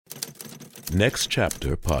Next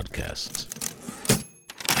Chapter Podcasts.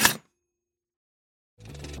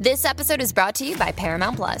 This episode is brought to you by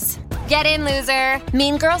Paramount Plus. Get in, loser!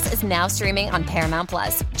 Mean Girls is now streaming on Paramount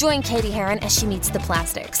Plus. Join Katie Heron as she meets the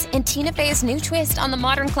plastics in Tina Fey's new twist on the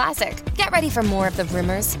modern classic. Get ready for more of the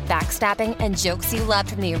rumors, backstabbing, and jokes you loved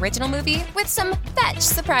from the original movie with some fetch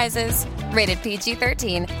surprises. Rated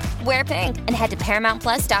PG-13. Wear pink and head to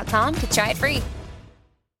ParamountPlus.com to try it free.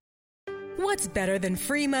 What's better than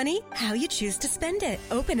free money? How you choose to spend it.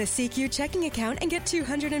 Open a CQ checking account and get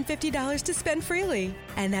 $250 to spend freely.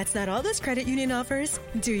 And that's not all this credit union offers.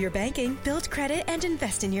 Do your banking, build credit, and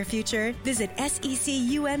invest in your future. Visit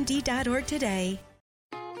secumd.org today.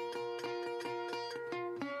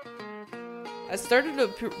 I started to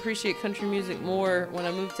appreciate country music more when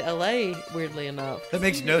I moved to LA, weirdly enough. That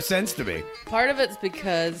makes no sense to me. Part of it's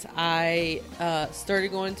because I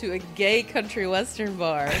started going to a gay country western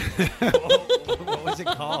bar. What was it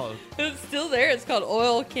called? It's still there. It's called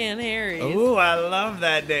Oil Can Harry's. Ooh, I love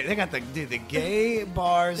that name. They got the gay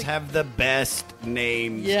bars have the best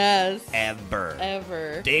names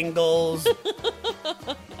ever. Dingles.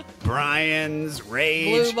 Brian's, Rage,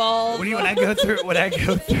 Blue Balls. when I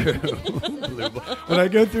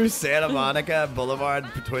go through Santa Monica Boulevard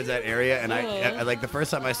towards that area, and I like the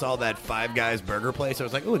first time I saw that Five Guys burger place, I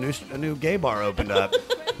was like, "Ooh, a new gay bar opened up," and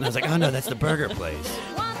I was like, "Oh no, that's the burger place."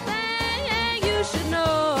 One thing you should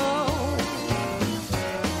know.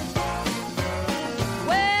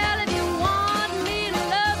 Well, if you want me to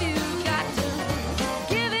love you, got to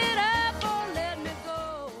give it up or let me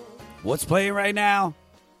go. What's playing right now?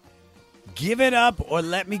 Give It Up or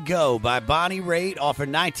Let Me Go by Bonnie Raitt off her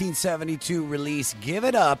 1972 release, Give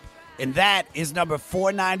It Up. And that is number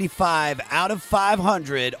 495 out of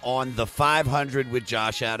 500 on the 500 with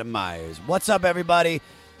Josh Adam Myers. What's up, everybody?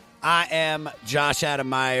 I am Josh Adam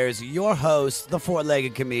Myers, your host, the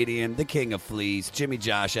four-legged comedian, the king of fleas, Jimmy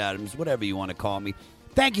Josh Adams, whatever you want to call me.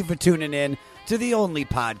 Thank you for tuning in to the only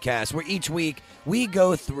podcast where each week we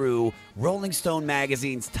go through Rolling Stone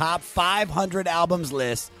magazine's top 500 albums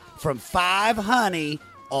list from 5 honey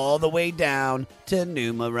all the way down to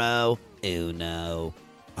numero uno.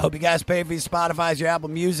 I hope you guys pay for your Spotify's, your Apple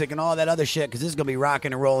Music, and all that other shit, because this is going to be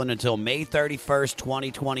rocking and rolling until May 31st,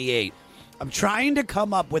 2028. I'm trying to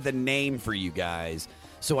come up with a name for you guys,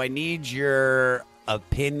 so I need your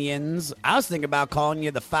opinions. I was thinking about calling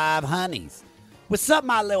you the 5 honeys. What's up,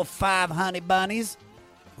 my little 5 honey bunnies?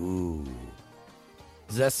 Ooh.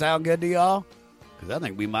 Does that sound good to y'all? Because I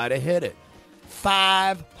think we might have hit it.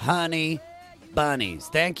 5 honey bunnies.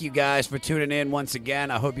 Thank you guys for tuning in once again.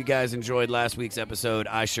 I hope you guys enjoyed last week's episode.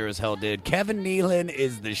 I sure as hell did. Kevin Nealon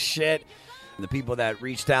is the shit. The people that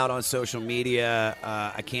reached out on social media,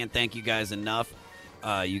 I can't thank you guys enough.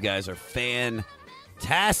 You guys are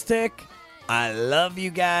fantastic. I love you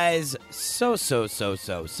guys so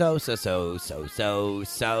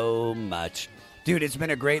much. Dude, it's been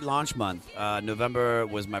a great launch month. November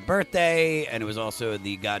was my birthday, and it was also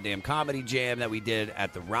the goddamn comedy jam that we did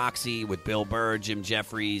at the Roxy with Bill Burr, Jim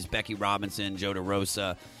Jeffries, Becky Robinson, Joe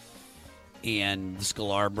DeRosa, and the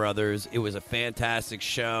Sklar brothers. It was a fantastic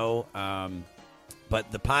show. But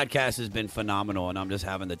the podcast has been phenomenal, and I'm just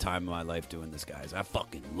having the time of my life doing this, guys. I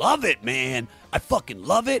fucking love it, man. I fucking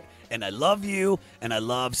love it, and I love you, and I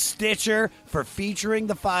love Stitcher for featuring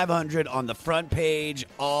the 500 on the front page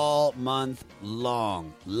all month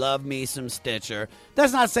long. Love me some Stitcher.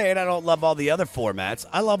 That's not saying I don't love all the other formats.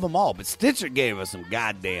 I love them all, but Stitcher gave us some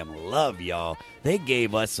goddamn love, y'all. They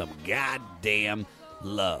gave us some goddamn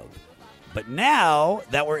love. But now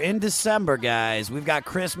that we're in December, guys, we've got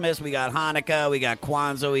Christmas, we got Hanukkah, we got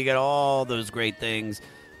Kwanzaa, we got all those great things.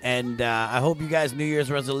 And I hope you guys' New Year's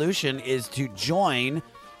resolution is to join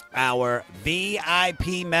our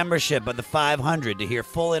VIP membership of the 500 to hear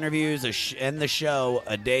full interviews and the show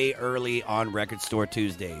a day early on Record Store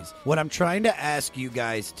Tuesdays. What I'm trying to ask you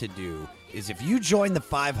guys to do is if you join the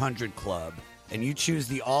 500 Club and you choose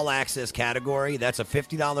the All Access category, that's a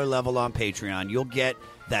 $50 level on Patreon, you'll get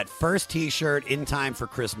that first T-shirt in time for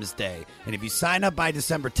Christmas Day. And if you sign up by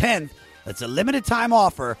December 10th, that's a limited time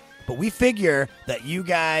offer, but we figure that you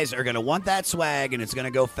guys are going to want that swag and it's going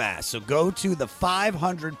to go fast. So go to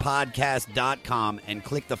the500podcast.com and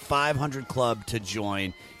click the 500 Club to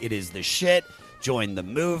join. It is the shit. Join the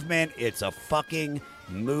movement. It's a fucking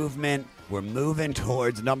movement. We're moving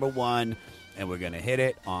towards number one. And we're going to hit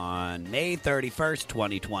it on May 31st,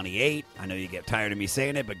 2028. I know you get tired of me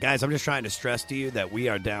saying it, but guys, I'm just trying to stress to you that we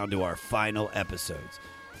are down to our final episodes.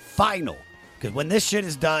 Final. Because when this shit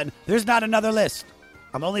is done, there's not another list.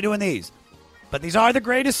 I'm only doing these. But these are the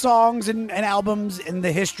greatest songs and albums in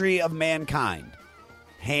the history of mankind.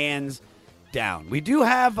 Hands down. We do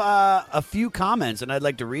have a few comments, and I'd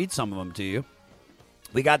like to read some of them to you.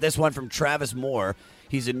 We got this one from Travis Moore.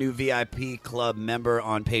 He's a new VIP club member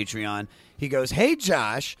on Patreon. He goes, "Hey,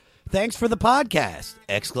 Josh, thanks for the podcast!"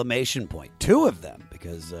 Exclamation point. 2 of them,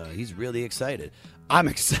 because he's really excited. I'm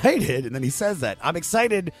excited, and then he says that. I'm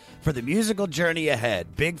excited for the musical journey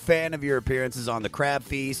ahead. Big fan of your appearances on The Crab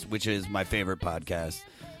Feast, which is my favorite podcast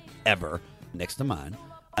ever, next to mine.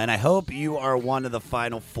 And I hope you are one of the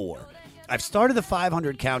final 4. I've started the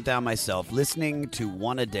 500 countdown myself, listening to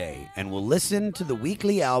one a day, and will listen to the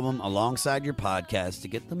weekly album alongside your podcast to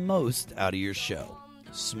get the most out of your show.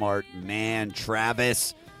 Smart man,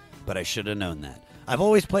 Travis, but I should have known that. I've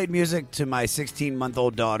always played music to my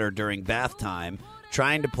 16-month-old daughter during bath time,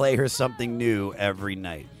 trying to play her something new every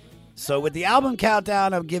night. So with the album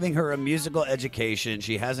countdown, I'm giving her a musical education.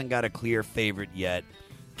 She hasn't got a clear favorite yet.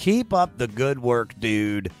 Keep up the good work,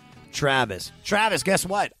 dude. Travis, guess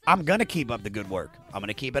what? I'm going to keep up the good work. I'm going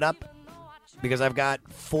to keep it up because I've got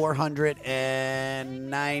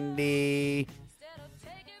 490.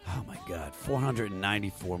 Oh, my God.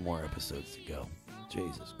 494 more episodes to go.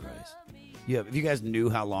 Jesus Christ. Yeah, if you guys knew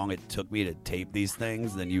how long it took me to tape these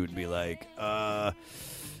things, then you would be like,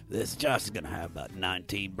 this Josh is going to have about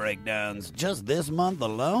 19 breakdowns just this month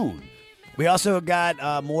alone. We also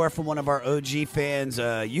got more from one of our OG fans'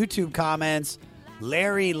 YouTube comments.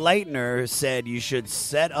 Larry Leitner said you should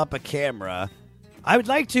set up a camera. I would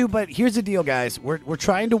like to, but here's the deal, guys. We're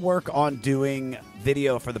trying to work on doing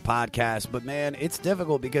video for the podcast, but, man, it's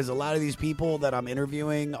difficult because a lot of these people that I'm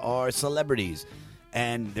interviewing are celebrities,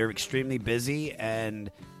 and they're extremely busy,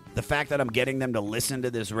 and the fact that I'm getting them to listen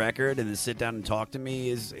to this record and to sit down and talk to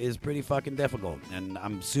me is pretty fucking difficult, and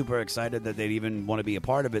I'm super excited that they'd even want to be a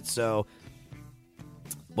part of it, so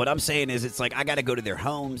what I'm saying is it's like I got to go to their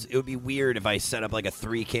homes. It would be weird if I set up like a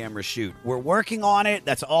 3-camera shoot. We're working on it.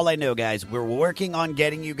 That's all I know, guys. We're working on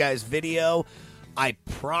getting you guys video. I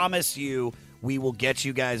promise you we will get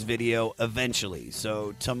you guys video eventually.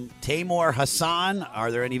 So, Tamor Hassan,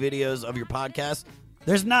 are there any videos of your podcast?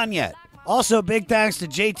 There's none yet. Also, big thanks to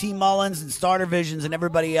JT Mullins and Starter Visions and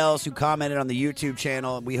everybody else who commented on the YouTube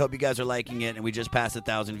channel. We hope you guys are liking it. And we just passed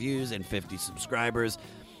 1,000 views and 50 subscribers.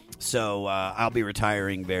 So I'll be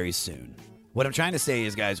retiring very soon. What I'm trying to say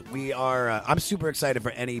is, guys, we are. I'm super excited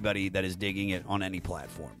for anybody that is digging it on any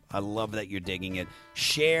platform. I love that you're digging it.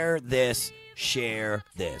 Share this. Share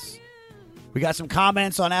this. We got some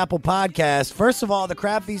comments on Apple Podcasts. First of all, the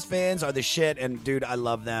Crab Feast fans are the shit, and dude, I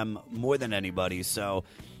love them more than anybody. So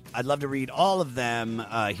I'd love to read all of them.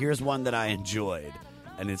 Here's one that I enjoyed,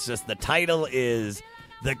 and it's just the title is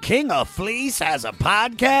 "The King of Fleece Has a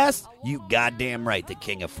Podcast." You goddamn right, the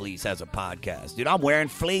King of Fleece has a podcast. Dude, I'm wearing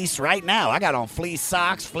fleece right now. I got on fleece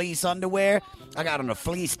socks, fleece underwear. I got on a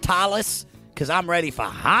fleece tallis because I'm ready for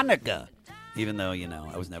Hanukkah. Even though, you know,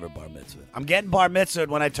 I was never bar mitzvah. I'm getting bar mitzvah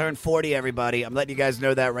when I turn 40, everybody. I'm letting you guys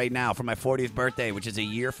know that right now. For my 40th birthday, which is a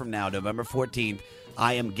year from now, November 14th,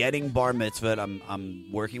 I am getting bar mitzvah.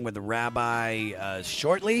 I'm working with the rabbi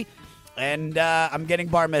shortly. And I'm getting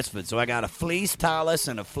bar mitzvah. So I got a fleece tallis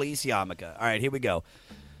and a fleece yarmulke. All right, here we go.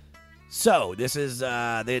 So this is,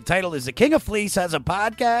 the title is "The King of Fleece Has a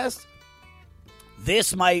Podcast."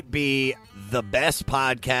 This might be the best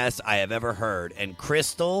podcast I have ever heard. And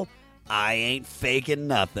Crystal, I ain't faking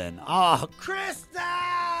nothing. Oh, Crystal!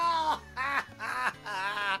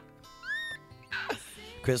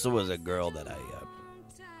 Crystal was a girl that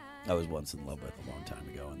I was once in love with a long time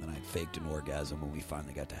ago, and then I faked an orgasm when we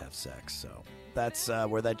finally got to have sex. So that's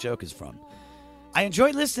where that joke is from. I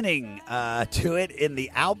enjoyed listening to it in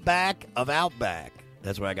the Outback of Outback.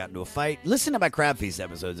 That's where I got into a fight. Listen to my Crab Feast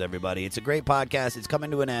episodes, everybody. It's a great podcast. It's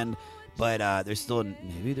coming to an end, but there's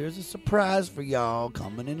a surprise for y'all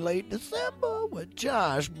coming in late December with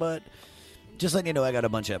Josh. But just letting you know, I got a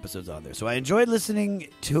bunch of episodes on there. So I enjoyed listening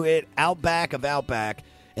to it, Outback of Outback.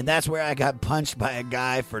 And that's where I got punched by a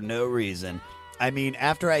guy for no reason. I mean,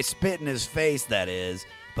 after I spit in his face, that is.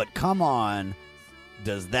 But come on,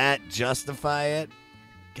 does that justify it?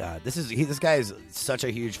 God, this guy is such a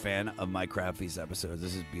huge fan of my Crab Feast episodes.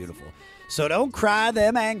 This is beautiful. So don't cry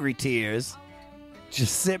them angry tears.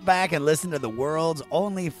 Just sit back and listen to the world's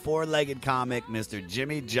only four-legged comic, Mr.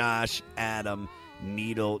 Jimmy Josh Adam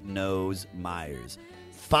Needle Nose Myers.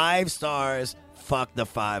 5 stars, fuck the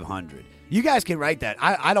 500. You guys can write that.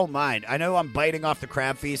 I don't mind. I know I'm biting off the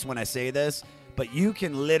Crab Feast when I say this, but you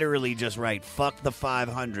can literally just write fuck the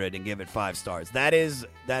 500 and give it 5 stars.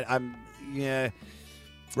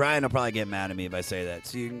 Ryan will probably get mad at me if I say that.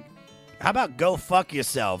 So how about go fuck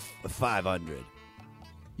yourself with 500?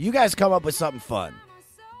 You guys come up with something fun.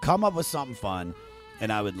 Come up with something fun, and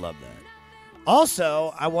I would love that.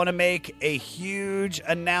 Also, I want to make a huge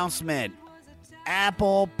announcement.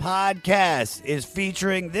 Apple Podcast is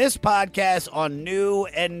featuring this podcast on New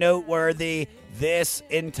and Noteworthy this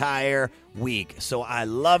entire week. So I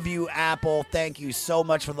love you, Apple. Thank you so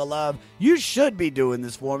much for the love. You should be doing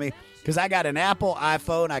this for me because I got an Apple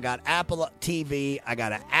iPhone, I got Apple TV, I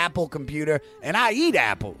got an Apple computer, and I eat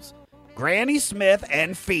apples. Granny Smith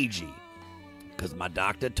and Fiji because my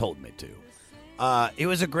doctor told me to. It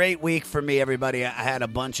was a great week for me, everybody. I had a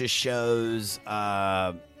bunch of shows,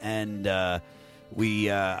 and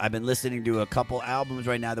I've been listening to a couple albums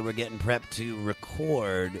right now that we're getting prepped to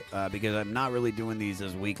record because I'm not really doing these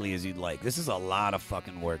as weekly as you'd like. This is a lot of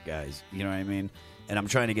fucking work, guys. You know what I mean? And I'm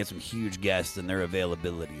trying to get some huge guests, and their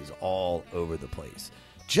availability is all over the place.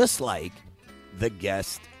 Just like the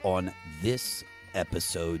guest on this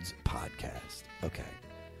episode's podcast. Okay.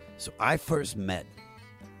 So I first met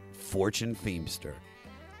Fortune Feimster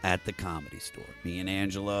at the Comedy Store. Me and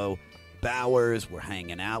Angelo Bowers were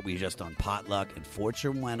hanging out. We just on potluck, and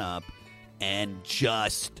Fortune went up and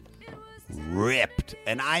just ripped,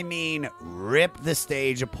 and I mean ripped the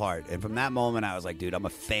stage apart. And from that moment, I was like, dude, I'm a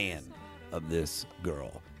fan of this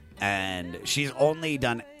girl. And she's only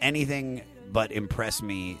done anything but impress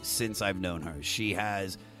me since I've known her. She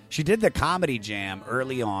did the Comedy Jam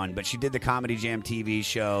early on, but she did the Comedy Jam TV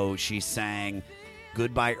show. She sang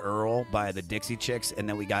Goodbye Earl by the Dixie Chicks, and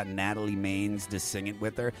then we got Natalie Maines to sing it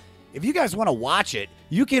with her. If you guys want to watch it,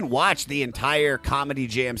 you can watch the entire Comedy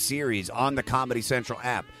Jam series on the Comedy Central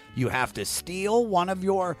app. You have to steal one of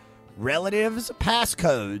your relatives'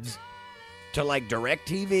 passcodes to like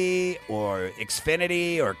DirecTV or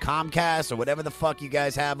Xfinity or Comcast or whatever the fuck you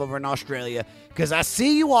guys have over in Australia. Because I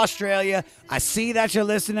see you, Australia. I see that you're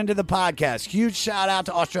listening to the podcast. Huge shout out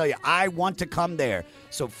to Australia. I want to come there.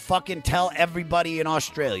 So fucking tell everybody in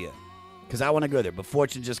Australia. Because I want to go there. But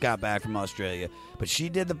Fortune just got back from Australia. But she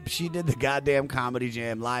did the goddamn Comedy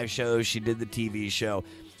Jam live show. She did the TV show.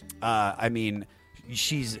 I mean,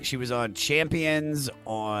 she was on Champions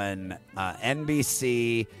on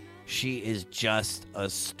NBC. She is just a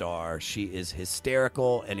star. She is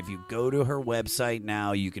hysterical. And if you go to her website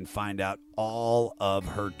now, you can find out all of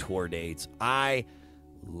her tour dates. I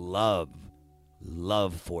love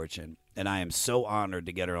Fortune. And I am so honored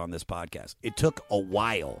to get her on this podcast. It took a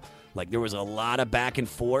while. Like, there was a lot of back and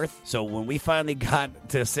forth. So when we finally got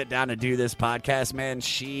to sit down and do this podcast, man,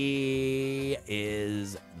 she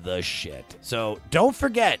is the shit. So don't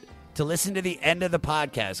forget to listen to the end of the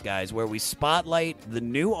podcast, guys, where we spotlight the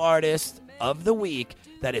new artist of the week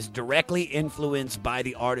that is directly influenced by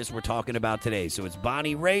the artist we're talking about today. So it's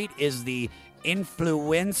Bonnie Raitt is the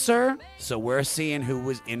influencer. So we're seeing who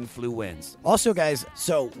was influenced. Also, guys,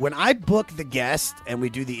 so when I book the guest and we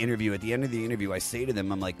do the interview, at the end of the interview, I say to them,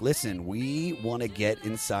 I'm like, listen, we want to get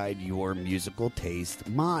inside your musical taste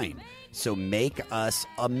mind. So make us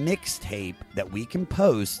a mixtape that we can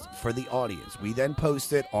post for the audience. We then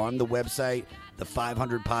post it on the website,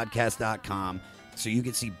 the500podcast.com. So you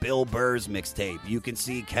can see Bill Burr's mixtape. You can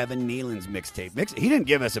see Kevin Nealon's mixtape.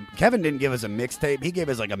 Kevin didn't give us a mixtape. He gave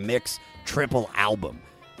us like a mix triple album.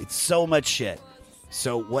 It's so much shit.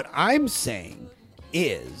 So what I'm saying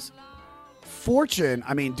is Fortune,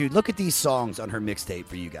 I mean, dude, look at these songs on her mixtape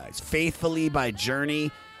for you guys. Faithfully by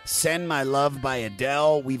Journey. Send My Love by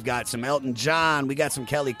Adele. We've got some Elton John. We got some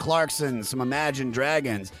Kelly Clarkson, some Imagine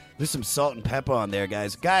Dragons. There's some Salt and Pepper on there,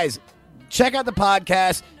 guys. Guys, check out the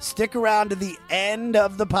podcast. Stick around to the end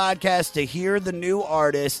of the podcast to hear the new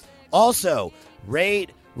artist. Also, rate,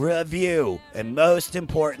 review, and most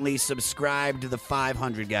importantly, subscribe to the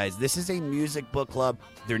 500, guys. This is a music book club.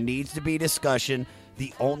 There needs to be discussion.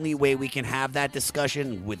 The only way we can have that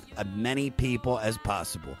discussion with as many people as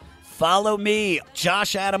possible. Follow me,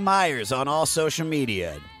 Josh Adam Myers, on all social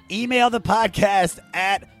media. Email the podcast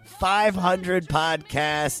at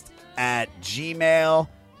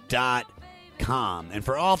 500podcast@gmail.com. And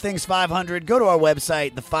for all things 500, go to our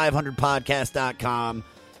website, the500podcast.com.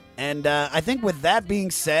 And I think with that being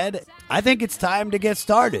said, I think it's time to get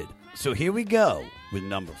started. So here we go with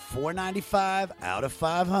number 495 out of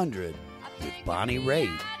 500 with Bonnie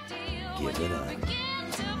Raitt. Give it up.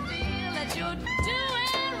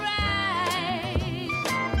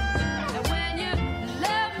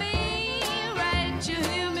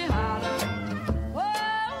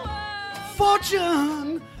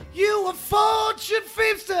 Fortune, you a fortune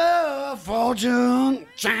Feimster. Fortune,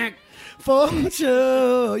 Jack.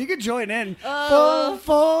 Fortune. You can join in. Fortune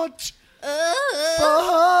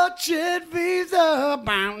Feimster.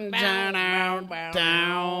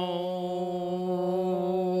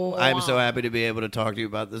 I I'm so happy to be able to talk to you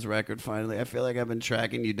about this record finally. I feel like I've been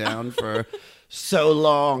tracking you down for so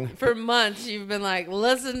long. For months, you've been like,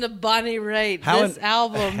 listen to Bonnie Raitt, this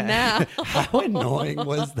album now. How annoying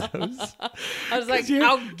was those? I was like,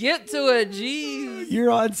 I'll get to it, jeez. You're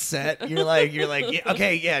on set. You're like, yeah,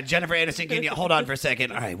 okay, yeah, Jennifer Aniston, can you hold on for a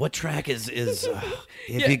second? All right, what track is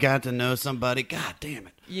if you got to know somebody? God damn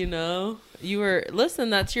it. You know, listen,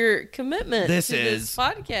 that's your commitment to this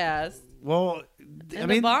podcast. Well, I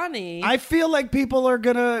mean, Bonnie. I feel like people are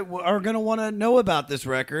gonna want to know about this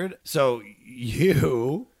record. So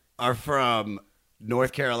you are from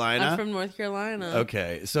North Carolina. I'm from North Carolina.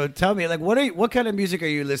 Okay, so tell me, like, what kind of music are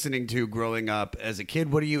you listening to growing up as a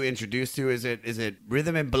kid? What are you introduced to? Is it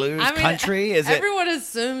rhythm and blues, country? Everyone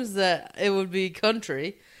assumes that it would be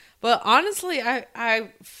country, but honestly,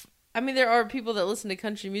 I mean, there are people that listen to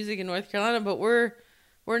country music in North Carolina, but we're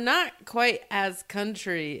not quite as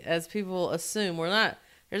country as people assume. We're not.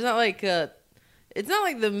 There's not like it's not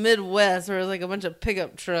like the Midwest where there's like a bunch of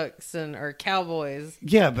pickup trucks or cowboys.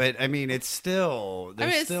 Yeah, but I mean, it's still.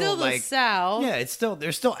 It's still the South. Yeah,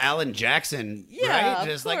 there's still Alan Jackson, yeah, right?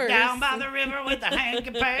 Just course. Like down by the river with the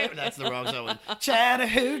handkerchief. That's the wrong song.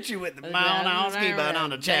 Chattahoochee with the mount on ski, but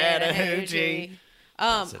on the Chattahoochee.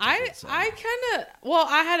 I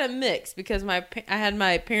had a mix because I had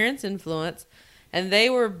my parents' influence, and they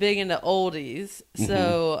were big into oldies. Mm-hmm.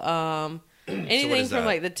 So anything from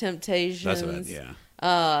like the Temptations,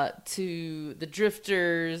 to the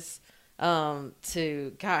Drifters, to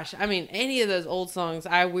any of those old songs.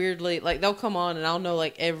 I weirdly they'll come on and I'll know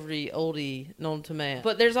like every oldie known to man.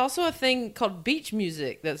 But there's also a thing called beach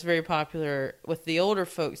music that's very popular with the older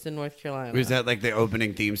folks in North Carolina. Was that like the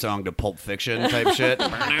opening theme song to Pulp Fiction type shit? Yeah,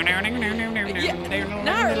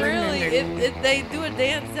 not really. They do a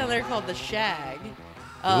dance down there called the Shag.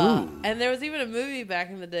 And there was even a movie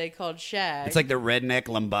back in the day called Shag. It's like the redneck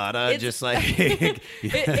lambada, just like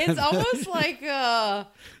it's almost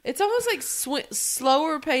like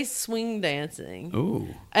slower paced swing dancing.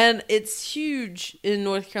 Ooh, and it's huge in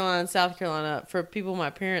North Carolina and South Carolina for people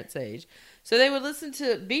my parents' age. So they would listen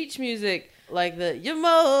to beach music like "You're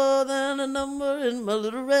more than a number in my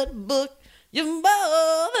little red book. You're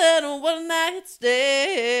more than a one night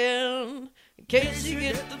stand. In case you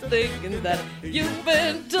get to thinking that you've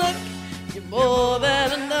been took, you're more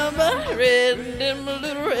than a number written in my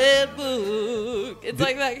little red book." It's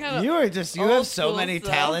like that kind of. You have so many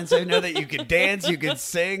talents. I know that you can dance, you can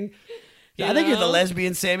sing. I think you're the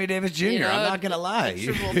lesbian Sammy Davis Jr. I'm not going to lie.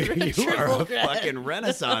 You are a fucking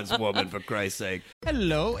Renaissance woman, for Christ's sake.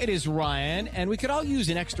 Hello, it is Ryan, and we could all use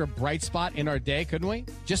an extra bright spot in our day, couldn't we?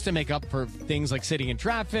 Just to make up for things like sitting in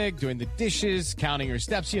traffic, doing the dishes, counting your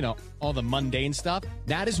steps, all the mundane stuff.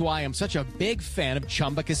 That is why I'm such a big fan of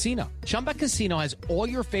Chumba Casino. Chumba Casino has all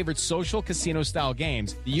your favorite social casino-style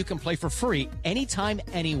games that you can play for free anytime,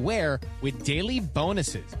 anywhere with daily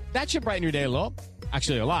bonuses. That should brighten your day a little.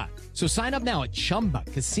 Actually, a lot. So sign up now at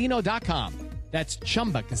ChumbaCasino.com. That's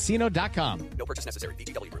ChumbaCasino.com. No purchase necessary.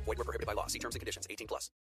 VGW Group. Void where prohibited by law. See terms and conditions. 18+.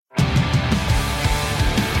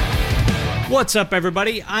 What's up,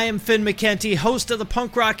 everybody? I am Finn McKenty, host of the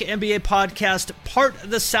Punk Rock NBA podcast, part of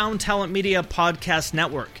the Sound Talent Media Podcast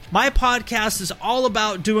Network. My podcast is all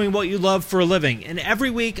about doing what you love for a living, and every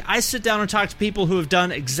week I sit down and talk to people who have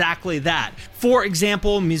done exactly that. For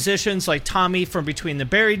example, musicians like Tommy from Between the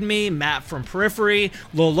Buried and Me, Matt from Periphery,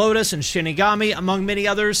 Lil Lotus and Shinigami, among many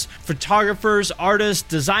others, photographers, artists,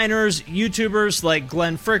 designers, YouTubers like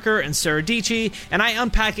Glenn Fricker and Sarah Dici, and I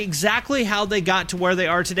unpack exactly how they got to where they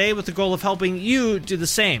are today with the goal of helping you do the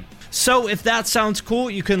same. So if that sounds cool,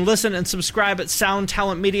 you can listen and subscribe at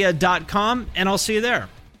soundtalentmedia.com, and I'll see you there.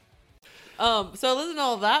 So listen to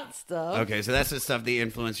all that stuff. Okay, so that's the stuff, the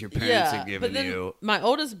influence your parents have given you. My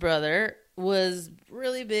oldest brother was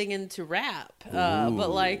really big into rap, but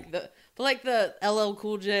like the LL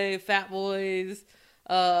Cool J, Fat Boys.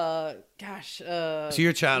 So you're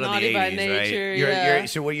a child of the 80s, by nature,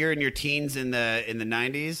 right? You're in your teens in the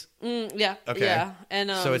 90s? Yeah. Okay. Yeah. And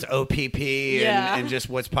so it's OPP and just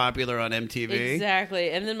what's popular on MTV?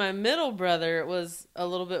 Exactly. And then my middle brother was a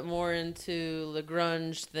little bit more into the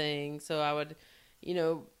grunge thing, so I would,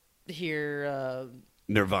 hear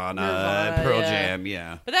Nirvana, Pearl Jam,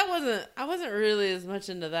 yeah. But I wasn't really as much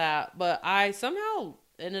into that, but I somehow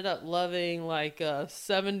ended up loving like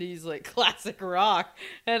 70s like classic rock,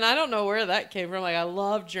 and I don't know where that came from. Like, I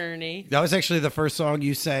love Journey. That was actually the first song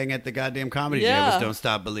you sang at the goddamn comedy jam, was Don't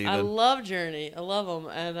Stop Believing. I love Journey. I love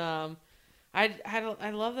them, and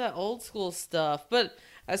I love that old school stuff. But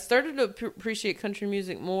I started to appreciate country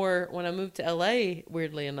music more when I moved to LA,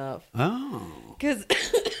 weirdly enough. Oh, because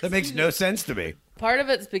that makes no sense to me. Part of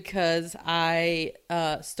it's because I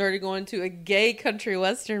started going to a gay country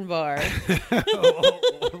western bar.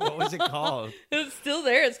 What was it called? It's still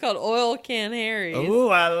there. It's called Oil Can Harry's. Ooh,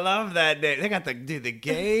 I love that name. They got the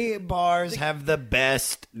gay bars have the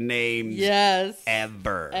best names. Yes.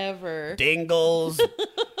 Ever. Dingles.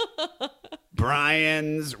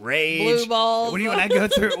 Brian's, Rage, Blue Balls. when I go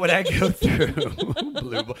through when I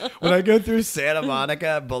go through Santa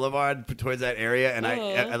Monica Boulevard towards that area, and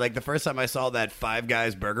I like the first time I saw that Five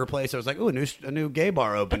Guys burger place, I was like, "Ooh, a new gay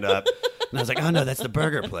bar opened up," and I was like, "Oh no, that's the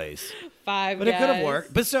burger place." Five But Guys. it could have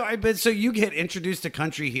worked. But so you get introduced to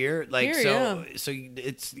country here, like Here, so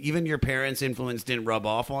it's even your parents' influence didn't rub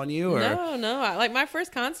off on you, or No. Like my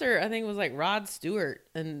first concert, I think was like Rod Stewart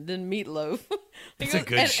and then Meatloaf. It's a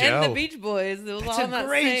good show. And the Beach Boys. It was It's all a in that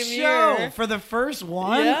great same show year. for the first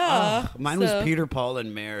one. Yeah. Oh, mine was Peter, Paul,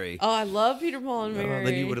 and Mary. Oh, I love Peter, Paul, and Mary. Oh,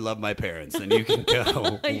 then you would have loved my parents. Then you can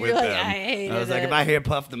go with You're like, them. I hated was like, it. if I hear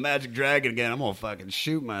Puff the Magic Dragon again, I'm gonna fucking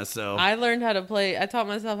shoot myself. I taught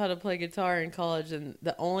myself how to play guitar in college, and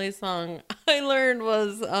the only song I learned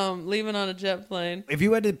was Leaving on a Jet Plane. If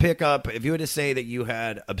you had to say that you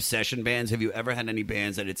had obsession bands, have you ever had any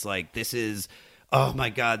bands that it's like, this is, oh my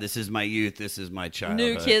God, this is my youth, this is my childhood?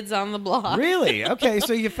 New Kids on the Block. Really? Okay,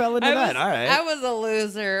 so you fell into that. All right. I was a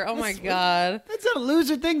loser. Oh my God. That's not a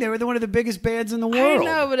loser thing. They were one of the biggest bands in the world. I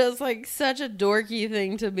know, but it was like such a dorky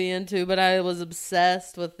thing to be into, but I was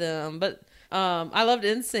obsessed with them. But I loved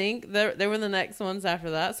NSYNC. They were the next ones after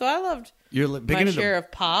that. So I loved You're big my into share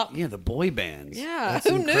of pop. Yeah, the boy bands. Yeah, That's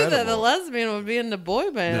who knew that the incredible. lesbian would be into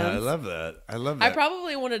boy bands? No, I love that. I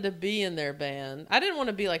probably wanted to be in their band. I didn't want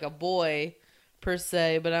to be like a boy per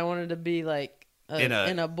se, but I wanted to be like in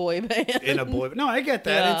a boy band. In a boy, no, I get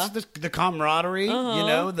that. Yeah. It's the camaraderie, you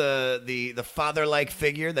know, the father-like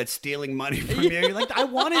figure that's stealing money from you. You're like, I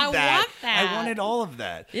wanted that. I wanted all of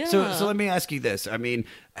that. Yeah. So let me ask you this. I mean,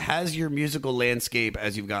 has your musical landscape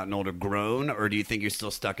as you've gotten older grown, or do you think you're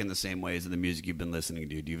still stuck in the same ways in the music you've been listening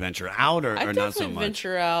to? Do you venture out or not so much?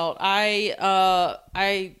 Venture out.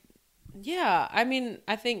 Yeah, I mean,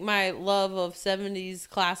 I think my love of 70s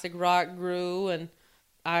classic rock grew, and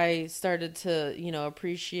I started to,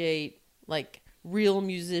 appreciate like real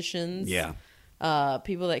musicians. Yeah.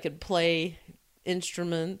 People that could play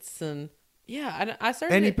instruments, and I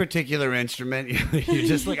started Any particular instrument? You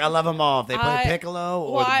just like, I love them all. If they play piccolo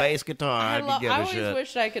or the bass guitar, I could give a shit. I always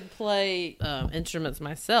wished I could play instruments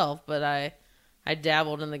myself, but I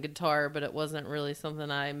dabbled in the guitar, but it wasn't really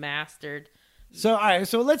something I mastered. So, all right,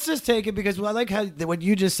 so let's just take it because I like how what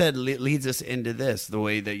you just said leads us into this, the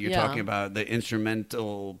way that you're talking about the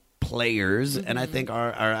instrumental players, and I think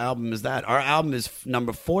our album is that. Our album is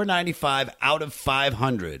number 495 out of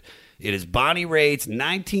 500. It is Bonnie Raitt's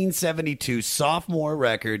 1972 sophomore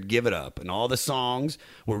record, Give It Up, and all the songs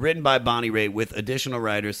were written by Bonnie Raitt with additional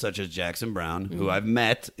writers such as Jackson Brown, who I've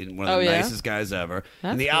met, one of the nicest guys ever.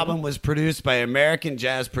 That's and the cool. album was produced by American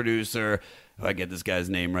jazz producer, I get this guy's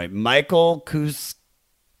name right, Michael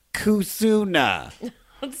Kusuna.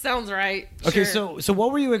 That sounds right. Okay, Sure. so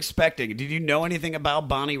what were you expecting? Did you know anything about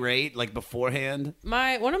Bonnie Raitt like beforehand?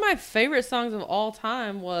 One of my favorite songs of all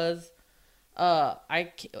time was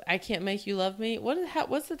I Can't Make You Love Me.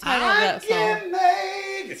 What's the title of that song?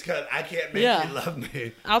 It's called I Can't Make You Love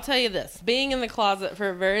Me. I'll tell you this. Being in the closet for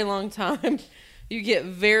a very long time, you get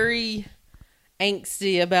very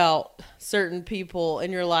angsty about certain people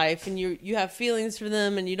in your life, and you have feelings for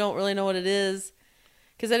them, and you don't really know what it is.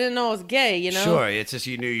 Because I didn't know I was gay, you know? Sure, it's just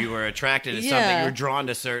you knew you were attracted to something. You were drawn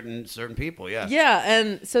to certain people, yeah. Yeah,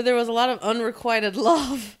 and so there was a lot of unrequited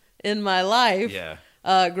love in my life. Yeah.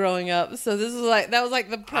 Growing up, so that was like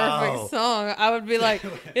the perfect song. I would be like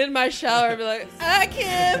in my shower, I'd be like, I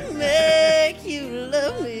can't make you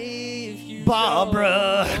love me if you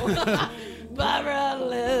Barbara. don't." Barbara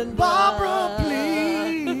Linda. Barbara,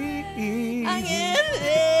 please. I can't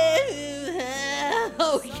make you.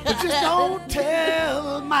 Oh God. But just don't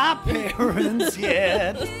tell my parents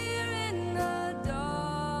yet.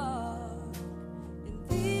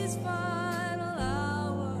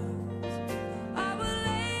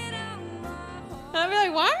 I'd be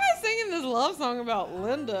like, why am I singing this love song about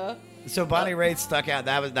Linda? So Bonnie Raitt stuck out.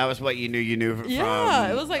 That was what you knew from.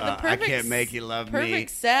 Yeah, it was like the perfect. I Can't Make You Love perfect Me.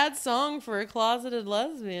 sad song for a closeted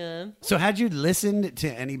lesbian. So had you listened to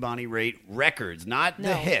any Bonnie Raitt records, not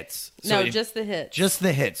the hits? So Just the hits. Just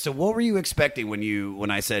the hits. So what were you expecting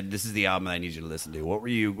when I said this is the album I need you to listen to?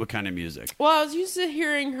 What kind of music? Well, I was used to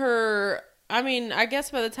hearing her. I mean, I guess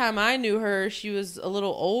by the time I knew her, she was a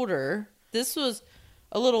little older. This was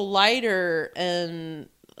a little lighter, and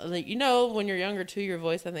like, when you're younger too, your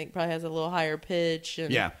voice I think probably has a little higher pitch.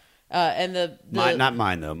 And, And the not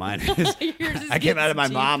mine though. Mine is. I came out of my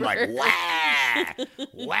mom like wah,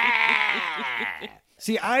 wah.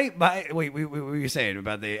 See, what were you saying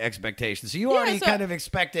about the expectations? So you already kind of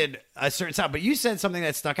expected a certain sound, but you said something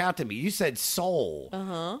that stuck out to me. You said soul.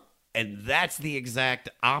 And that's the exact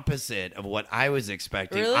opposite of what I was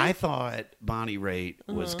expecting. Really? I thought Bonnie Raitt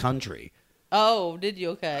was country. Oh, did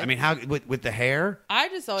you? Okay. I mean, how with the hair? I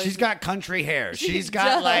just always. She's got country hair. She's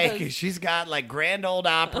got like Grand Old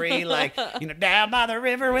Opry, like down by the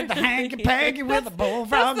river with the hanky panky with the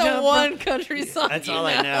bullfrog. That's the one country song. That's all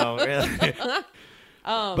I know. Really.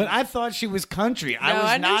 But I thought she was country. I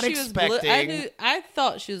was not expecting. I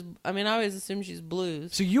thought she was. I mean, I always assumed she's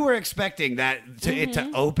blues. So you were expecting that it to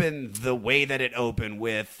open the way that it opened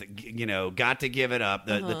with, "Got to Give It Up,"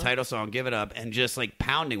 the title song, "Give It Up," and just like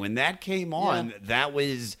pounding. When that came on, I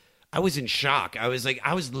was in shock. I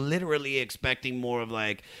was literally expecting more of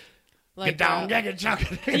like. You were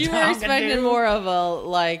expecting more of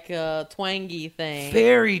a twangy thing.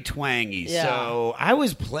 Very twangy. Yeah. So I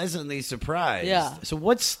was pleasantly surprised. Yeah. So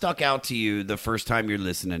what stuck out to you the first time you're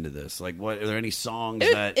listening to this? Like, are there any songs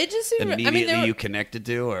that it just seemed, immediately you connected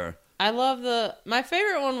to? Or I love my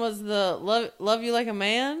favorite one was the Love You Like a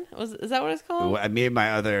Man. Is that what it's called? Me and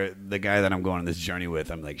the guy that I'm going on this journey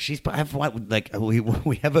with, I'm like,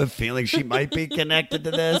 we have a feeling she might be connected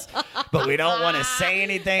to this, but we don't want to say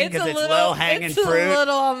anything because it's low hanging fruit. It's a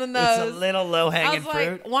little on the nose. It's a little low hanging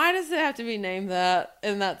fruit. Like, why does it have to be named that?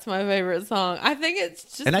 And that's my favorite song. I think it's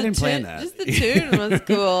just. And I didn't plan that. Just the tune was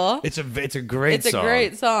cool. It's a great song. It's a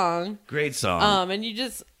great song. Great song. And you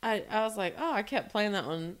just. I was like, I kept playing that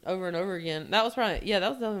one over and over again. That was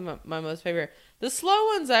definitely my most favorite. The slow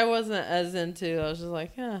ones I wasn't as into. I was just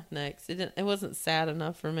like, next. It wasn't sad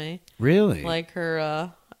enough for me. Really? Like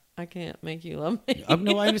her, I Can't Make You Love Me.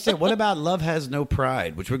 No, I understand. What about Love Has No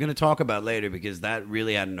Pride, which we're going to talk about later because that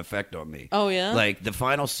really had an effect on me. Oh, yeah? Like the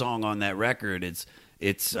final song on that record, it's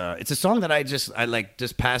a song that I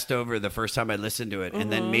just passed over the first time I listened to it.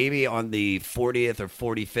 And then maybe on the 40th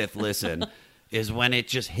or 45th listen... is when it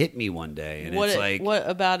just hit me one day, and what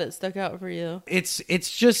about it stuck out for you? It's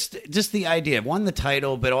just the idea of the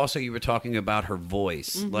title, but also you were talking about her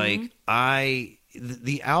voice. Like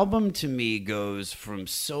the album to me goes from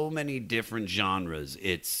so many different genres.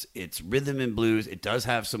 It's rhythm and blues. It does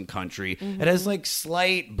have some country. It has like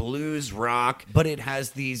slight blues rock, but it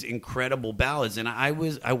has these incredible ballads. And I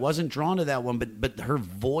wasn't drawn to that one, but her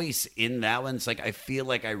voice in that one, it's like I feel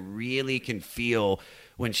like I really can feel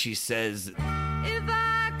when she says, "If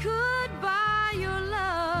I could buy your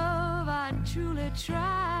love, I'd truly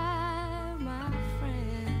try, my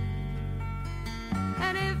friend.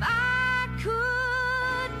 And if I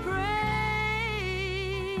could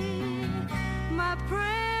pray, my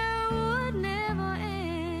prayer would never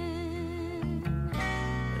end.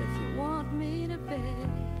 But if you want me to beg,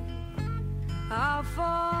 I'll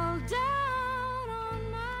fall down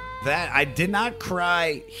on my..." That, I did not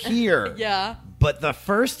cry here. Yeah. But the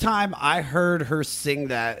first time I heard her sing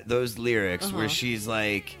those lyrics where she's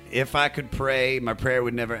like, "If I could pray, my prayer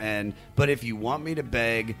would never end. But if you want me to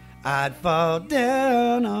beg, I'd fall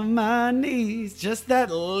down on my knees." Just that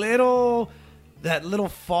little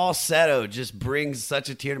falsetto just brings such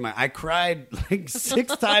a tear to my eye. I cried like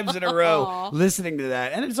 6 times in a row listening to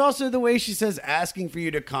that. And it's also the way she says, asking for you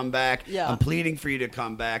to come back. Yeah. I'm pleading for you to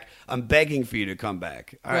come back. I'm begging for you to come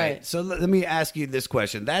back. All right. So let me ask you this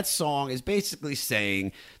question. That song is basically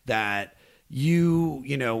saying that you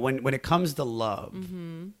know, when it comes to love,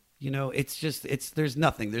 there's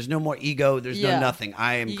nothing. There's no more ego. There's no nothing.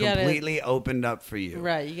 I am completely opened up for you.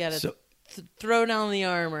 Right. You got to throw down the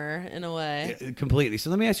armor in a way. Completely. So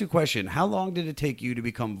let me ask you a question. How long did it take you to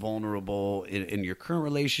become vulnerable in your current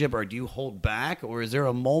relationship? Or do you hold back? Or is there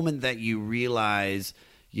a moment that you realize,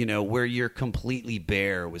 where you're completely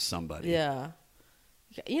bare with somebody? Yeah.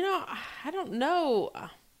 I don't know.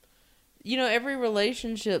 Every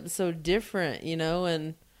relationship is so different,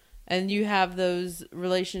 and you have those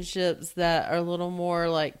relationships that are a little more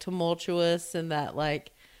like tumultuous and that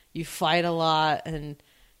like you fight a lot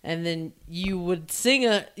and then you would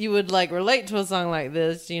like relate to a song like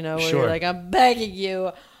this, where you're like, I'm begging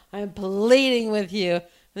you, I'm pleading with you. And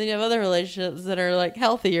then you have other relationships that are like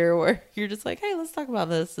healthier where you're just like, hey, let's talk about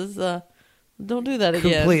this. Don't do that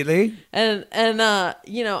again. Completely. And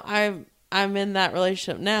I'm in that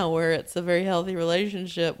relationship now where it's a very healthy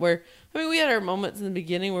relationship where, we had our moments in the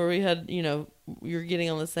beginning where we had, you're getting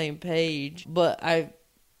on the same page, but I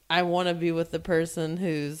want to be with the person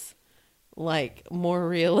who's like more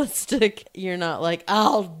realistic. You're not like,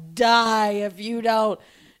 I'll die if you don't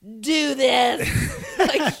do this.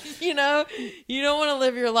 you know, you don't want to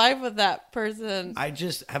live your life with that person.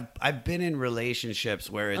 I've been in relationships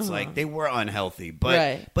where it's like they were unhealthy,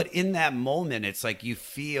 but in that moment, it's like you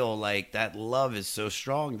feel like that love is so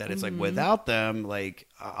strong that it's like without them, like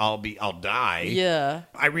I'll die. Yeah.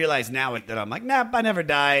 I realize now that I'm like, nah, I never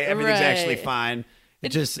die. Everything's actually fine. It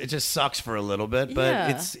just sucks for a little bit, but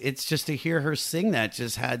it's just to hear her sing that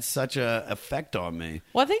just had such a effect on me.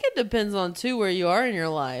 Well, I think it depends on too where you are in your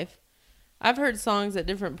life. I've heard songs at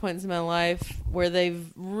different points in my life where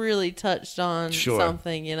they've really touched on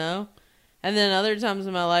something, you know? And then other times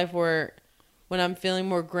in my life where when I'm feeling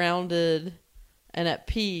more grounded and at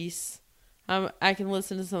peace, I can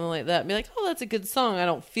listen to something like that and be like, oh, that's a good song. I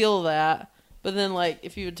don't feel that. But then, like,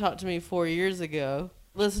 if you had talked to me 4 years ago,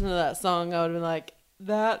 listen to that song, I would have been like,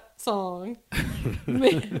 that song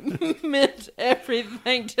meant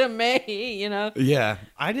everything to me, you know? Yeah.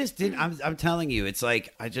 I just didn't. I'm telling you, it's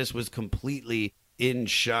like I just was completely in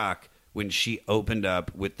shock when she opened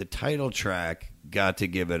up with the title track, Got to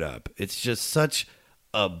Give It Up. It's just such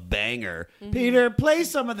a banger. Peter, play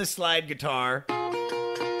some of the slide guitar.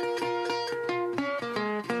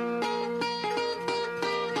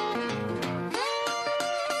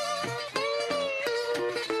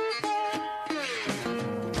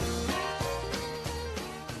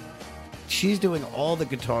 She's doing all the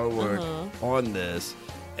guitar work on this,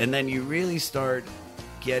 and then you really start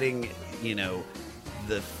getting, you know,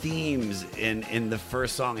 the themes in the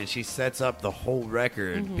first song, and she sets up the whole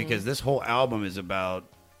record because this whole album is about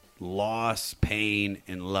loss, pain,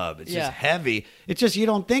 and love. It's just heavy. It's just you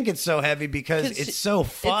don't think it's so heavy because it's so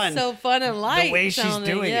fun. It's so fun and light. The way she's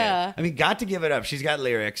doing it. I mean, Got to Give It Up. She's got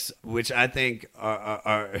lyrics, which I think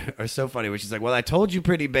are so funny. Where she's like, well, I told you,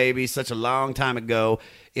 pretty baby, such a long time ago.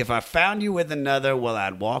 If I found you with another, well,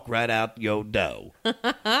 I'd walk right out your door.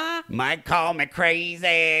 Might call me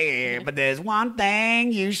crazy, but there's one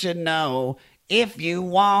thing you should know. If you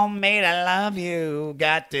want me to love you,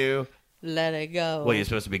 got to... let it go. Well, you're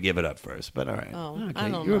supposed to be give it up first, but all right. Oh, okay. I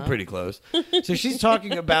don't You were know. pretty close. So she's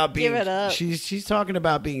talking about being Give it up. She's talking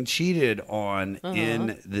about being cheated on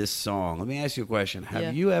in this song. Let me ask you a question.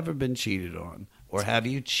 Have you ever been cheated on, or have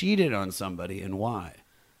you cheated on somebody, and why?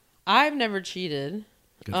 I've never cheated.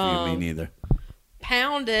 Good for you, me neither.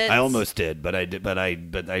 Pound it. I almost did, but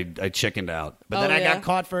I chickened out. But then I got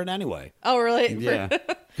caught for it anyway. Oh, really? Yeah,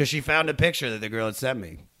 because she found a picture that the girl had sent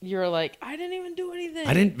me. You were like, I didn't even do anything.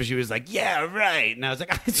 I didn't, but she was like, yeah, right. And I was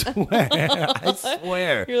like, I swear, I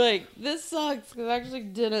swear. You're like, this sucks because I actually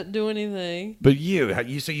didn't do anything. But have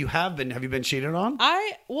you been cheated on?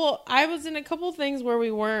 I was in a couple things where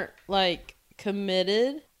we weren't like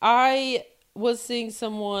committed. I was seeing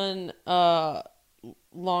someone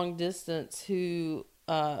long distance who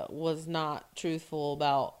was not truthful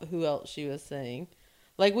about who else she was seeing.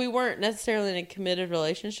 Like, we weren't necessarily in a committed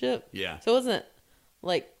relationship. Yeah. So it wasn't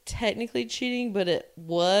like technically cheating, but it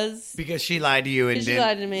was. Because she lied to you and she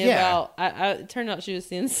lied to me about. It turned out she was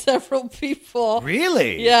seeing several people.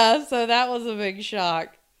 Really? Yeah. So that was a big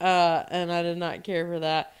shock, and I did not care for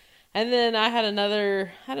that. And then I had another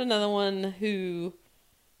one who,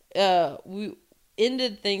 we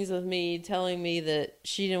ended things with me telling me that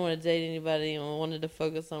she didn't want to date anybody and wanted to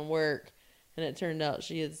focus on work. And it turned out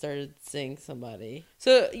she had started seeing somebody.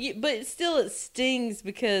 So, but still it stings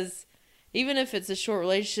because even if it's a short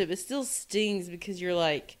relationship, it still stings because you're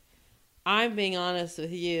like, I'm being honest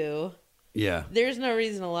with you. Yeah. There's no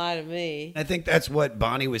reason to lie to me. I think that's what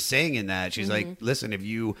Bonnie was saying in that. She's like, listen, if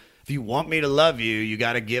you want me to love you, you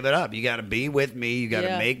got to give it up. You got to be with me. You got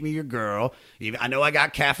to make me your girl. I know I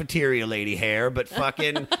got cafeteria lady hair, but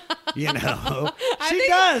fucking, she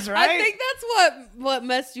does, right? I think that's what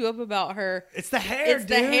messed you up about her. It's the hair, It's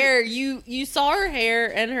the hair. You saw her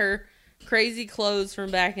hair and her crazy clothes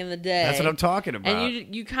from back in the day. That's what I'm talking about.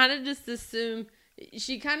 And you kind of just assume...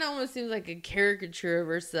 She kind of almost seems like a caricature of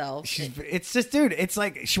herself. It's just, dude, it's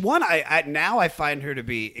like, now I find her to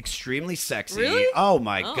be extremely sexy. Really? Oh,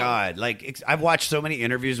 my God. Like, I've watched so many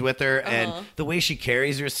interviews with her, and the way she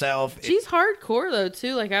carries herself. She's hardcore, though,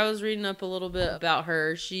 too. Like, I was reading up a little bit about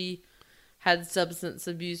her. She had substance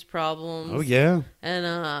abuse problems. Oh, yeah.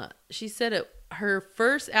 And she said her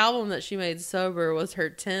first album that she made sober was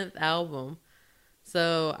her 10th album.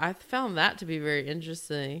 So I found that to be very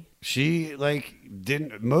interesting. She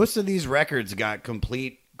most of these records got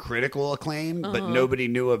complete critical acclaim, but nobody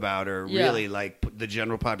knew about her really, like the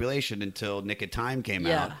general population, until Nick of Time came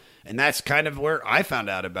out. And that's kind of where I found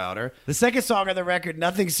out about her. The second song on the record,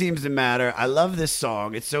 Nothing Seems to Matter. I love this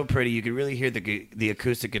song. It's so pretty. You can really hear the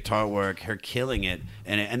acoustic guitar work, her killing it.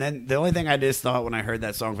 And then the only thing I just thought when I heard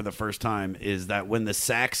that song for the first time is that when the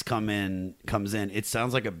sax comes in, it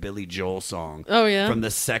sounds like a Billy Joel song. Oh, yeah? From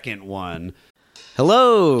the second one.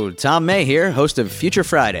 Hello, Tom May here, host of Future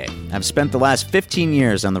Friday. I've spent the last 15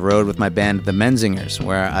 years on the road with my band, The Menzingers,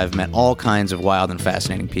 where I've met all kinds of wild and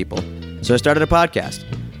fascinating people. So I started a podcast.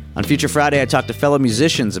 On Future Friday, I talk to fellow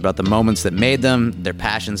musicians about the moments that made them, their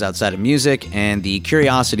passions outside of music, and the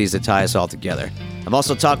curiosities that tie us all together. I've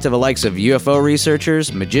also talked to the likes of UFO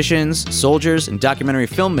researchers, magicians, soldiers, and documentary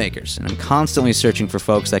filmmakers, and I'm constantly searching for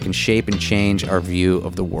folks that can shape and change our view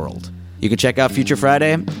of the world. You can check out Future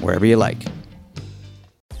Friday wherever you like.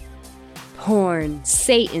 Porn,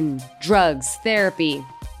 Satan, drugs, therapy.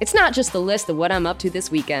 It's not just the list of what I'm up to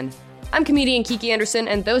this weekend. I'm comedian Kiki Anderson,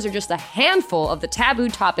 and those are just a handful of the taboo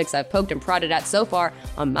topics I've poked and prodded at so far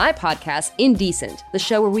on my podcast, Indecent, the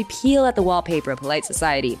show where we peel at the wallpaper of polite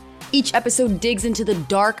society. Each episode digs into the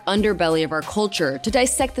dark underbelly of our culture to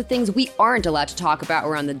dissect the things we aren't allowed to talk about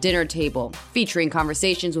around the dinner table, featuring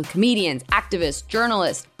conversations with comedians, activists,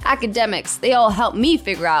 journalists, academics. They all help me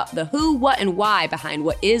figure out the who, what, and why behind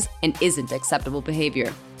what is and isn't acceptable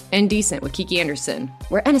behavior. Indecent with Kiki Anderson,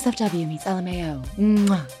 where NSFW meets LMAO.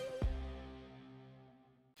 Mwah.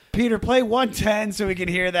 Peter, play 110 so we can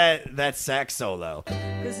hear that sax solo.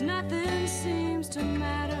 'Cause nothing seems to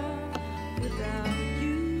matter without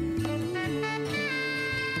you.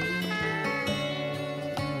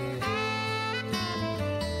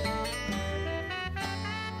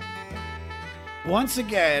 Once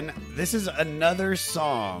again, this is another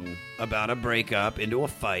song about a breakup into a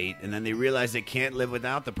fight, and then they realize they can't live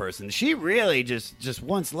without the person. She really just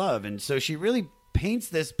wants love, and so she really paints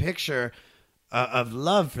this picture of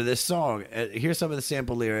love for this song. Here's some of the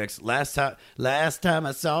sample lyrics. Last time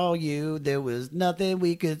I saw you, there was nothing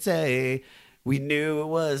we could say. We knew it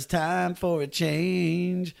was time for a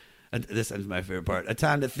change. This is my favorite part. A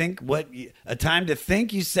time to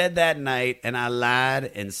think you said that night, and I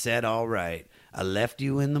lied and said all right. I left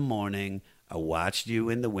you in the morning. I watched you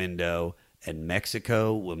in the window, and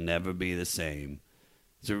Mexico will never be the same.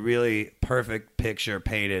 It's a really perfect picture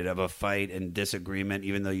painted of a fight and disagreement,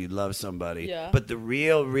 even though you love somebody. Yeah. But the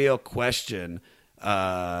real question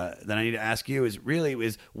that I need to ask you is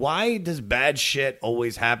why does bad shit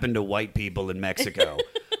always happen to white people in Mexico?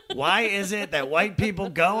 Why is it that white people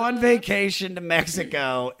go on vacation to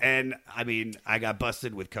Mexico? And I mean, I got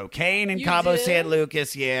busted with cocaine in Cabo San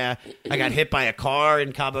Lucas. Yeah. I got hit by a car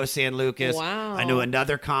in Cabo San Lucas. Wow. I knew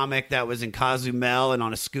another comic that was in Cozumel and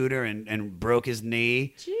on a scooter and broke his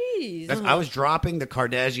knee. Jeez. I was dropping the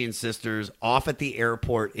Kardashian sisters off at the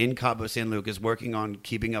airport in Cabo San Lucas, working on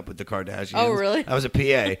Keeping Up with the Kardashians. Oh, really? I was a PA.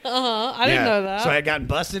 I didn't know that. So I had gotten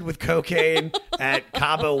busted with cocaine at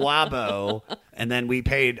Cabo Wabo, and then we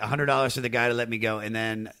paid $100 to the guy to let me go, and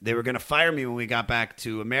then they were going to fire me when we got back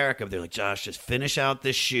to America. They're like, Josh, just finish out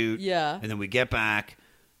this shoot, Yeah. and then we get back.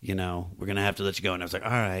 You know, we're going to have to let you go. And I was like,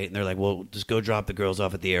 all right. And they're like, well, just go drop the girls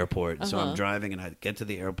off at the airport. And so I'm driving, and I get to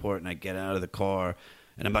the airport, and I get out of the car,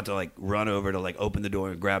 and I'm about to, like, run over to, like, open the door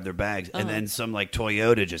and grab their bags. And then some, like,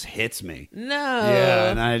 Toyota just hits me. No. Yeah,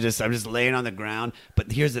 and I'm just laying on the ground.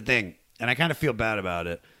 But here's the thing, and I kind of feel bad about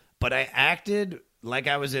it, but I acted like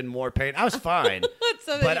I was in more pain. I was fine,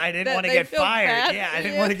 but I didn't want to get fired. Yeah, I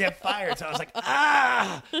didn't want to get fired. So I was like,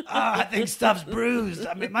 I think stuff's bruised.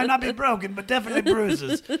 I mean, it might not be broken, but definitely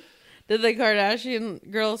bruises. Did the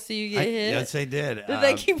Kardashian girls see you get hit? Yes, they did. Did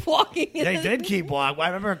they keep walking? They did keep walking. I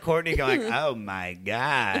remember Courtney going, oh, my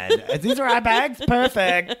God. These are our bags?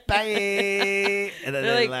 Perfect. Bye. And then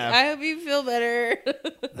They're they like, left. I hope you feel better.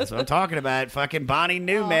 That's what I'm talking about. Fucking Bonnie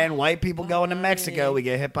knew, man. White people going to Mexico, we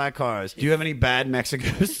get hit by cars. Do you have any bad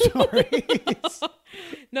Mexico stories?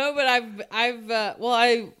 No, but I've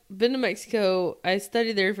been to Mexico. I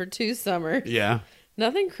studied there for 2 summers. Yeah.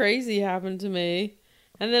 Nothing crazy happened to me.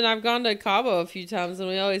 And then I've gone to Cabo a few times, and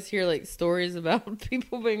we always hear like stories about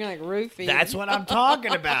people being like roofied. That's what I'm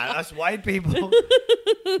talking about. Us white people.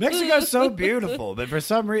 Mexico's so beautiful, but for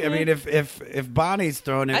some reason, I mean, if Bonnie's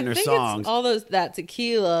throwing in her songs, it's all that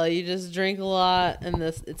tequila. You just drink a lot, and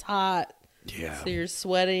it's hot. Yeah. So you're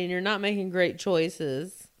sweating. You're not making great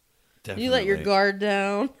choices. Definitely. You let your guard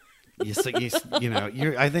down.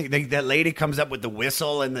 I think that lady comes up with the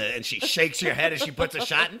whistle and she shakes your head as she puts a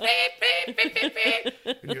shot.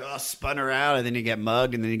 And you're all spun around, and then you get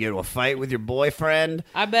mugged, and then you get into a fight with your boyfriend.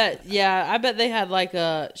 I bet they had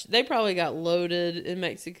they probably got loaded in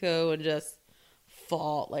Mexico and just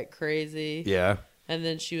fought like crazy. Yeah. And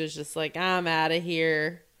then she was just like, I'm out of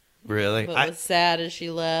here. Really? But was sad as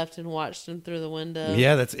she left and watched him through the window.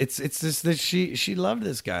 Yeah, it's just that she loved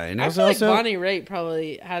this guy. And I also, feel like Bonnie Raitt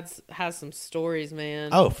probably has some stories, man.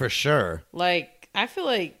 Oh, for sure. Like, I feel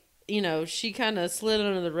like, she kind of slid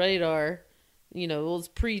under the radar. It was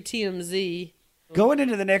pre-TMZ. Going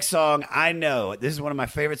into the next song, I know this is one of my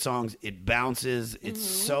favorite songs. It bounces. It's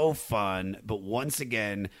so fun. But once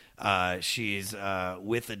again, she's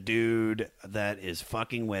with a dude that is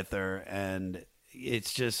fucking with her. And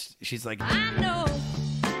it's just, she's like, I know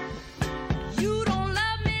you don't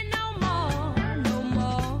love me no more. No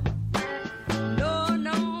more.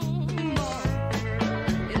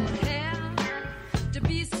 It would have to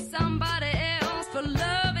be somebody else for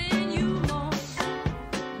loving you more.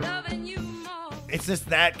 It's just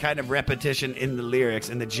that kind of repetition in the lyrics,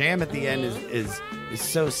 and the jam at the end is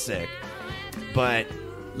so sick. But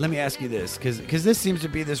let me ask you this, because this seems to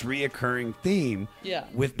be this reoccurring theme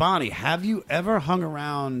with Bonnie. Have you ever hung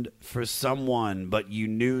around for someone, but you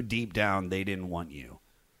knew deep down they didn't want you?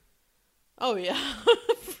 Oh, yeah,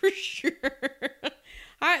 for sure.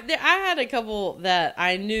 I had a couple that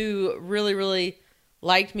I knew really, really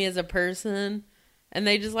liked me as a person, and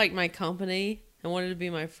they just liked my company and wanted to be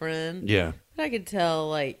my friend. Yeah. But I could tell,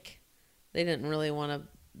 like, they didn't really want to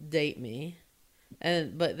date me.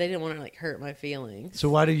 But they didn't want to, like, hurt my feelings. So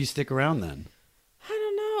why did you stick around then? I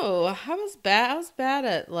don't know. I was bad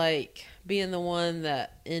at, like, being the one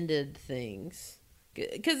that ended things.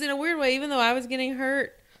 Because in a weird way, even though I was getting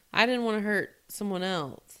hurt, I didn't want to hurt someone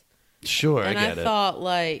else. Sure, and I get it. And I thought,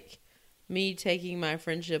 like, me taking my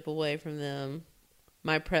friendship away from them,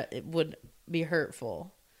 it would be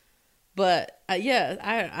hurtful. But, I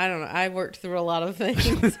don't know. I worked through a lot of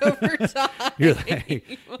things over time. You're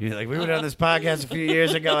like, we were on this podcast a few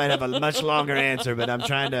years ago. I'd have a much longer answer, but I'm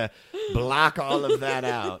trying to block all of that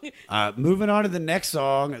out. Moving on to the next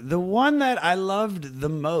song, the one that I loved the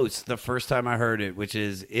most the first time I heard it, which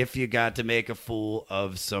is If You Got to Make a Fool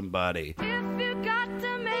of Somebody. If you got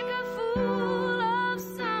to make a fool of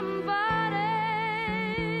somebody,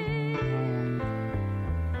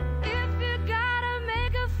 if you gotta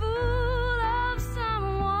make a fool of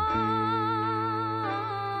someone,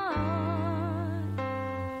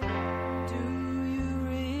 do you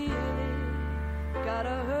really gotta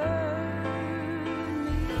hurt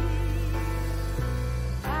me?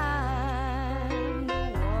 I'm the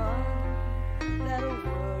one that'll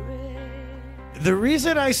worry. The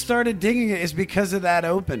reason I started digging it is because of that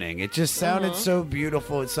opening. It just sounded so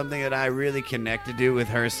beautiful. It's something that I really connected to with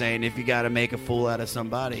her saying, if you got to make a fool out of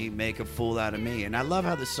somebody, make a fool out of me. And I love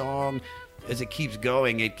how the song, as it keeps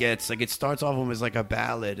going, it gets like, it starts off almost like a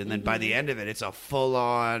ballad, and then by the end of it, it's a full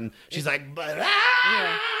on. She's like, but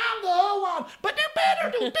I'm the one. But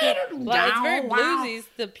Well, it's very bluesy.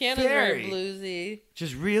 The piano's very bluesy.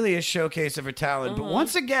 Just really a showcase of her talent. But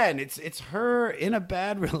once again, it's her in a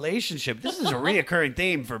bad relationship. This is a reoccurring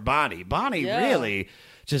theme for Bonnie. Bonnie really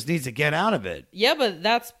just needs to get out of it. Yeah, but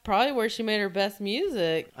that's probably where she made her best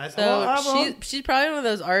music. She's probably one of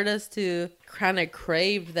those artists who kind of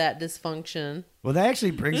craved that dysfunction. Well, that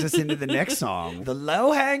actually brings us into the next song. The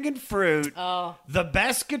low-hanging fruit. Oh. The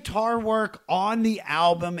best guitar work on the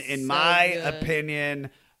album, in my good. opinion.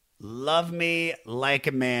 Love Me Like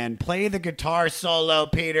a Man. Play the guitar solo,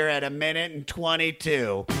 Peter, at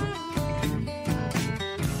 1:22.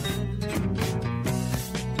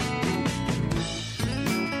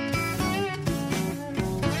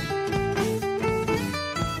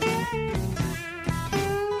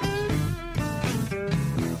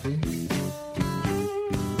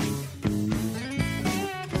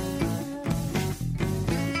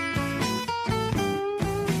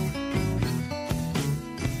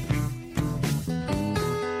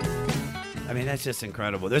 I mean, that's just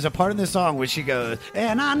incredible. There's a part in this song where she goes,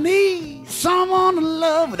 and I need someone to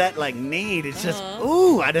love. That, like, need. It's just,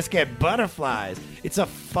 ooh, I just get butterflies. It's a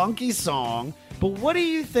funky song, but what do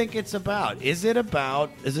you think it's about? Is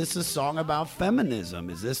this a song about feminism?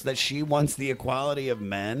 Is this that she wants the equality of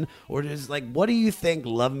men? Or is, like, what do you think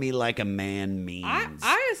Love Me Like a Man means?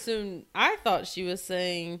 I thought she was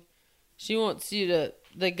saying she wants the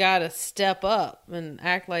guy to step up and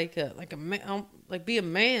act like a man. Like, be a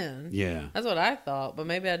man. Yeah. That's what I thought, but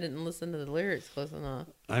maybe I didn't listen to the lyrics close enough.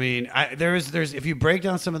 I mean, there's if you break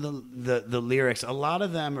down some of the lyrics, a lot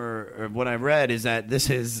of them are what I read is that this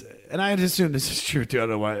is, and I assume this is true too. I don't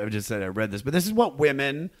know why I just said I read this, but this is what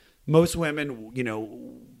most women,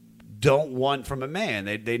 don't want from a man.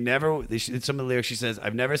 They never, in some of the lyrics she says,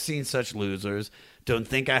 I've never seen such losers. Don't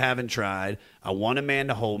think I haven't tried. I want a man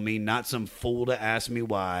to hold me, not some fool to ask me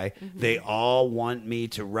why. Mm-hmm. They all want me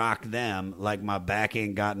to rock them like my back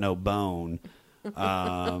ain't got no bone.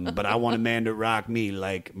 But I want a man to rock me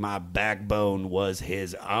like my backbone was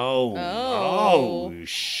his own. Oh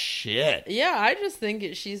shit. Yeah, I just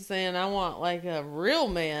think she's saying I want like a real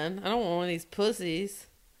man. I don't want one of these pussies.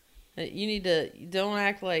 Don't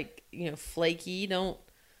act like, flaky. Don't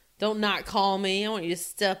not call me. I want you to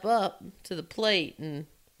step up to the plate and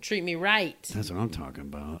treat me right. That's what I'm talking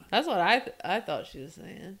about. That's what I thought she was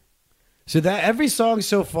saying. So that every song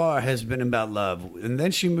so far has been about love. And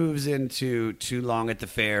then she moves into Too Long at the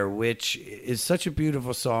Fair, which is such a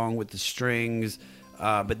beautiful song with the strings.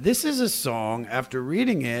 But this is a song, after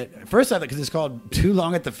reading it, first I thought, because it's called Too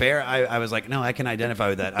Long at the Fair, I was like, no, I can identify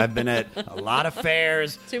with that. I've been at a lot of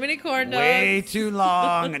fairs. Too many corn dogs. Way too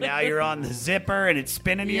long. And now you're on the zipper and it's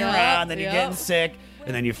spinning you around. Then you're getting sick.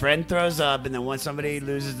 And then your friend throws up. And then once somebody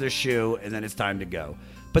loses their shoe, and then it's time to go.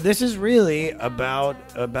 But this is really about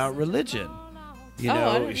religion.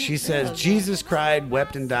 She says, Jesus cried,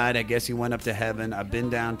 wept, and died. I guess he went up to heaven. I've been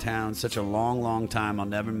downtown such a long, long time. I'll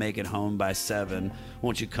never make it home by 7.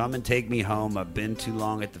 Won't you come and take me home? I've been too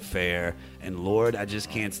long at the fair. And Lord, I just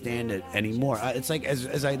can't stand it anymore. It's like,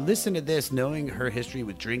 as I listen to this, knowing her history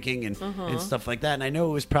with drinking and stuff like that, and I know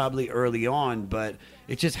it was probably early on, but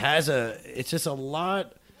it just it's just a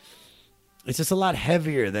lot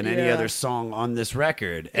heavier than any other song on this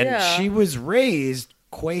record. And she was raised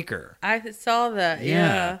Quaker. I saw that,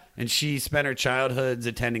 yeah. And she spent her childhoods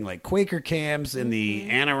attending like Quaker camps in the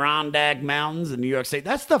Adirondack Mountains in New York State.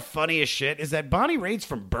 That's the funniest shit, is that Bonnie Raitt's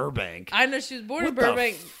from Burbank. I know, she was born in What the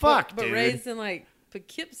Burbank, fuck, but dude? raised in like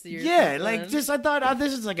Poughkeepsie or Yeah, something. I thought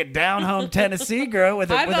this is like a down home Tennessee girl with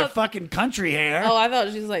a fucking country hair. Oh, I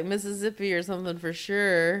thought she was like Mississippi or something for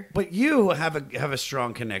sure. But you have a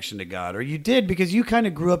strong connection to God, or you did, because you kind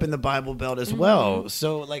of grew up in the Bible Belt as well.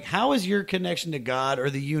 So, like, how has your connection to God or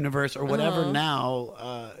the universe or whatever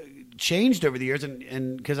now changed over the years?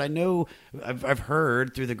 And because I know I've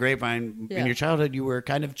heard through the grapevine in your childhood you were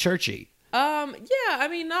kind of churchy. Yeah, I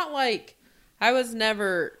mean, not like, I was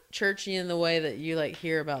never churchy in the way that you like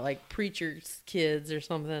hear about like preachers' kids or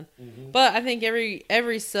something. But I think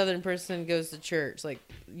every Southern person goes to church. Like,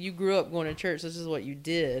 you grew up going to church. This is what you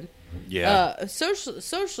did. Yeah.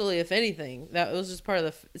 Socially, if anything, that was just part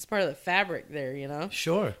of the fabric there,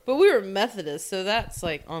 Sure. But we were Methodists, so that's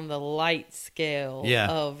like on the light scale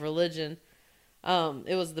of religion.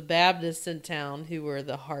 It was the Baptists in town who were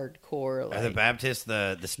the hardcore. Like, Are the Baptists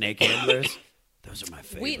the snake handlers? Those are my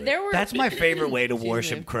favorite. That's my favorite way to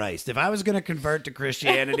worship Christ. If I was going to convert to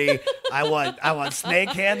Christianity, I want snake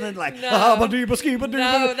handling, like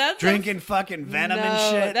drinking fucking venom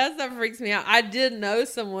and shit. That stuff freaks me out. I did know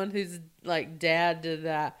someone whose like dad did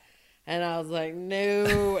that, and I was like,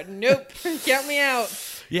 nope, count me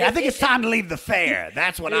out. Yeah, I think it's time to leave the fair.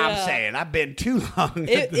 That's what I'm saying. I've been too long.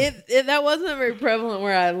 That wasn't very prevalent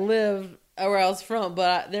where I lived, where I was from,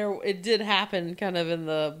 but it did happen kind of in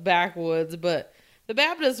the backwoods. But the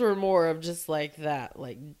Baptists were more of just like that,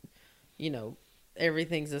 like,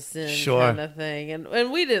 everything's a sin kind of thing,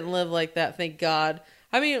 and we didn't live like that, thank God.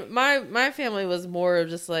 I mean, my family was more of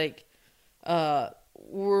just like,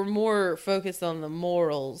 we're more focused on the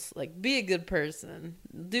morals, like, be a good person,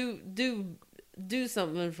 do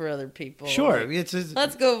something for other people. Sure, like,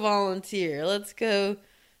 let's go volunteer. Let's go.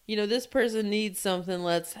 This person needs something.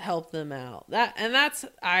 Let's help them out.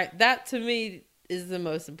 That to me is the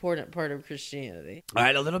most important part of Christianity. All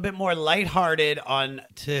right, a little bit more lighthearted on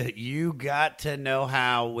to You Got to Know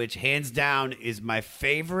How, which hands down is my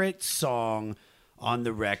favorite song on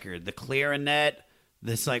the record. The clarinet,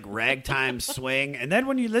 this like ragtime swing, and then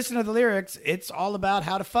when you listen to the lyrics, it's all about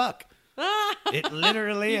how to fuck. It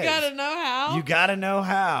literally is. You gotta know how. You gotta know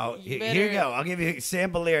how. Here you go. I'll give you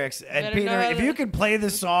sample lyrics. And Peter, if you could play the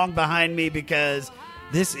song behind me, because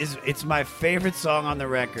it's my favorite song on the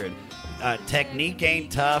record. Technique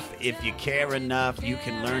ain't tough. If you care enough, you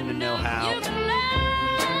can learn to know how.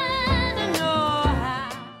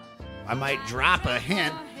 I might drop a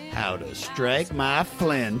hint how to strike my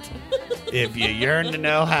flint if you yearn to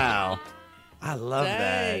know how. I love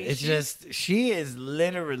that. It's just, she is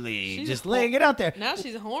literally just laying it out there. Now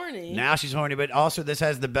she's horny. But also this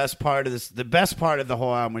has the best part of the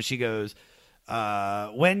whole album, when she goes,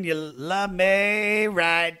 when you love me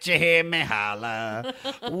right, you hear me holla.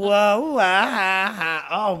 Whoa,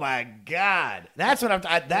 oh my God. That's what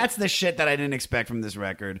that's the shit that I didn't expect from this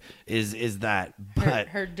record is that. But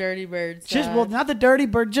her dirty bird side. Just, well, not the dirty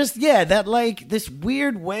bird, just, that like this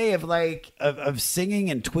weird way of like, of singing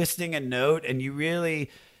and twisting a note. And you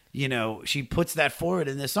really, you know, she puts that forward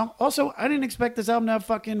in this song. Also, I didn't expect this album to have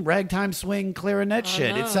fucking ragtime swing clarinet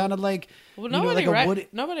shit. It sounded like, nobody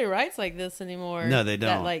writes like this anymore. No, they don't.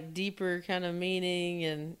 That like deeper kind of meaning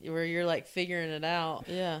and where you're like figuring it out.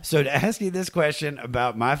 Yeah. So to ask you this question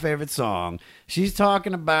about my favorite song, she's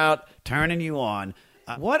talking about turning you on.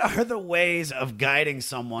 What are the ways of guiding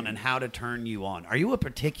someone and how to turn you on? Are you a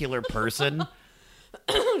particular person?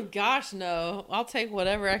 Gosh, no. I'll take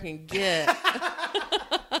whatever I can get.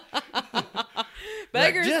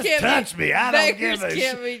 Beggars just can't touch me. I don't give a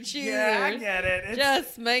can't be choosers. Yeah, I get it.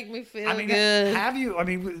 Just make me feel I mean, good. have you? I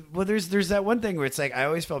mean, well, there's that one thing where it's like I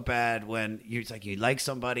always felt bad when it's like you like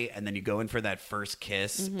somebody and then you go in for that first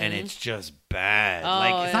kiss and it's just bad.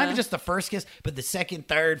 Like it's not even just the first kiss, but the second,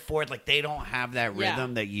 third, fourth. Like they don't have that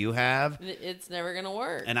rhythm that you have. It's never gonna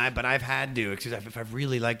work. But I've had to because if I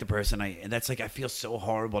really like the person, and that's like I feel so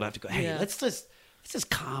horrible to have to go. Hey, let's just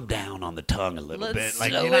calm down on the tongue a little bit.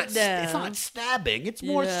 Like slow it down. It's not stabbing. It's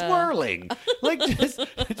more swirling. Like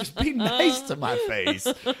just be nice to my face.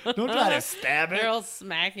 Don't try to stab it. They're all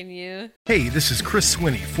smacking you. Hey, this is Chris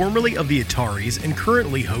Swinney, formerly of the Ataris and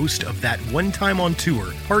currently host of That One Time on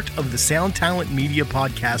Tour, part of the Sound Talent Media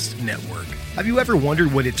Podcast Network. Have you ever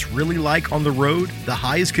wondered what it's really like on the road? The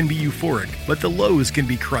highs can be euphoric, but the lows can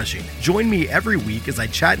be crushing. Join me every week as I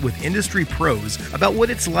chat with industry pros about what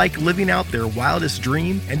it's like living out their wildest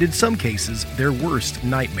dream and, in some cases, their worst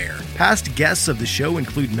nightmare. Past guests of the show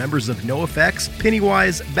include members of NoFX,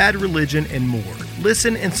 Pennywise, Bad Religion, and more.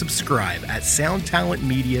 Listen and subscribe at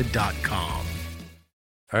soundtalentmedia.com.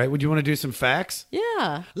 All right, would you want to do some facts?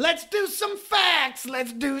 Yeah. Let's do some facts.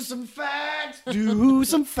 Let's do some facts. Do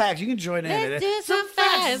some facts. You can join in. Let's do some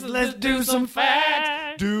facts. Let's do some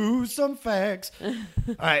facts. Do some facts. All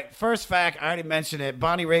right, first fact. I already mentioned it.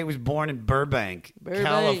 Bonnie Raitt was born in Burbank,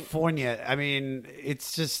 California. I mean,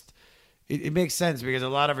 it's just... It makes sense because a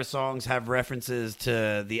lot of her songs have references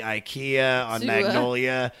to the IKEA on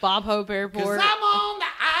Magnolia. Bob Hope Airport. 'Cause I'm on the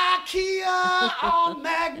IKEA on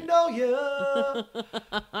Magnolia.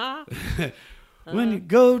 When you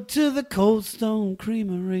go to the Cold Stone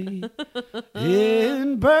Creamery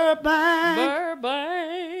in Burbank's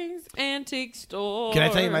Antique Store. Can I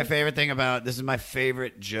tell you my favorite thing about this? Is my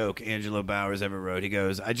favorite joke Angelo Bowers ever wrote. He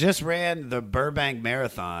goes, I just ran the Burbank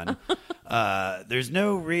Marathon. There's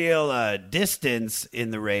no real distance in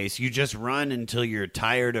the race. You just run until you're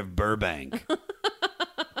tired of Burbank.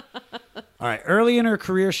 All right. Early in her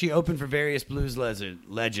career, she opened for various blues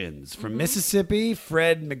legends. From Mississippi,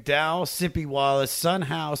 Fred McDowell, Sippy Wallace, Son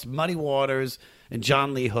House, Muddy Waters, and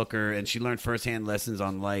John Lee Hooker. And she learned firsthand lessons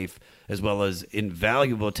on life as well as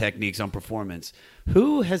invaluable techniques on performance.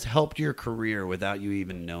 Who has helped your career without you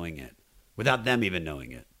even knowing it? Without them even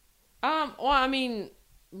knowing it? Well, I mean,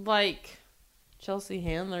 like Chelsea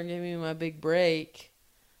Handler gave me my big break.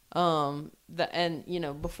 And you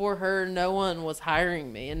know, before her, no one was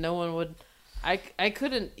hiring me, and no one would. I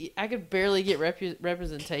could barely get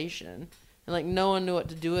representation, and like no one knew what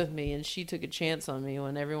to do with me, and she took a chance on me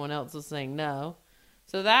when everyone else was saying no.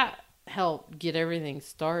 So that helped get everything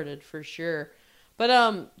started for sure.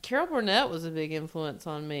 But Carol Burnett was a big influence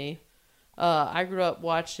on me. I grew up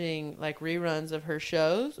watching like reruns of her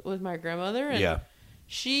shows with my grandmother, and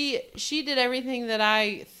she did everything that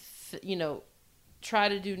I try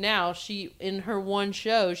to do now. She, in her one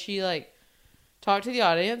show, she like talked to the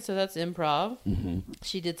audience, so that's improv.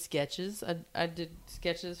 She did sketches. I did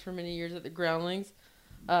sketches for many years at the Groundlings,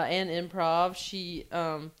 and improv. She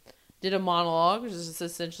did a monologue, which is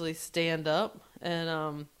essentially stand up,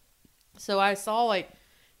 and so I saw like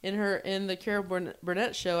in the Carol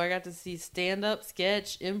Burnett show, I got to see stand up,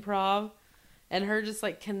 sketch, improv, and her just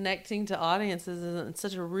like connecting to audiences in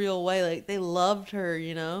such a real way. Like they loved her,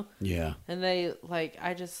 you know? Yeah. And they like,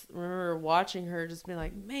 I just remember watching her just being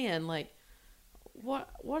like, man, like what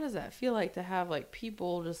does that feel like to have like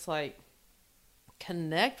people just like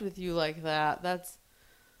connect with you like that?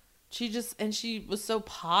 She was so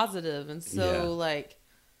positive and so like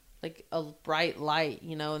a bright light,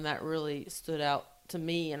 you know, and that really stood out to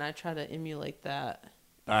me, and I try to emulate that.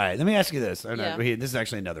 All right, let me ask you this. This is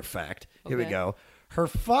actually another fact. Here we go. Her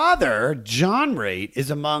father, John Raitt, is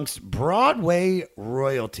amongst Broadway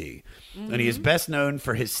royalty, and he is best known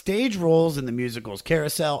for his stage roles in the musicals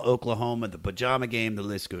Carousel, Oklahoma, The Pajama Game. The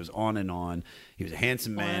list goes on and on. He was a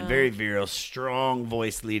handsome man, very virile, strong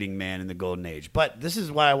voice leading man in the golden age. But this is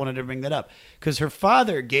why I wanted to bring that up, because her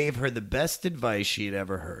father gave her the best advice she had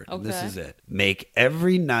ever heard. And this is it. Make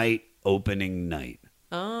every night opening night.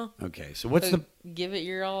 Oh. Okay, so what's the give it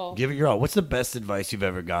your all? Give it your all. What's the best advice you've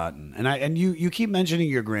ever gotten? And you keep mentioning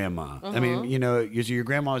your grandma. I mean, your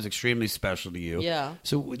grandma was extremely special to you. Yeah.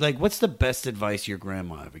 So like, what's the best advice your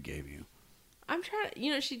grandma ever gave you? I'm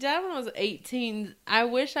trying. She died when I was 18. I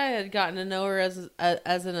wish I had gotten to know her as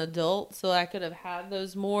an adult, so I could have had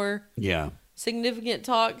those more significant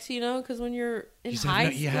talks. Because when you're in high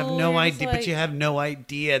school, you have no idea. But you have no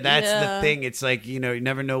idea. That's the thing. It's like you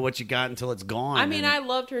never know what you got until it's gone. I mean, I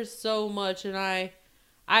loved her so much, and I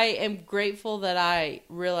am grateful that I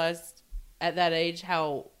realized at that age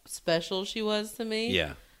how special she was to me.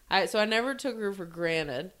 Yeah. So I never took her for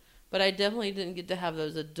granted, but I definitely didn't get to have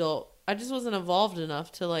those adult. I just wasn't evolved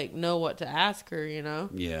enough to like know what to ask her,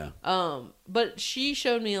 Yeah. But she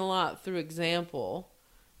showed me a lot through example,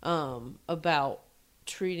 about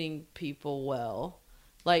treating people well.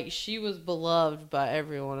 Like she was beloved by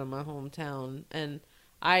everyone in my hometown, and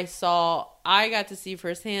I got to see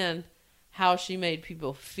firsthand how she made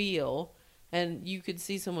people feel, and you could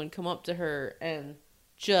see someone come up to her and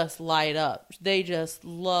just light up. They just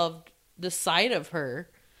loved the sight of her.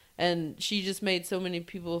 And she just made so many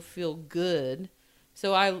people feel good.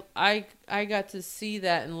 So I got to see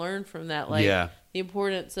that and learn from that. Like the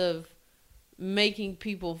importance of making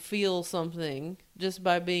people feel something just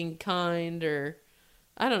by being kind or,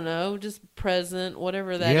 I don't know, just present,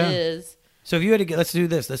 whatever that is. So if you had to let's do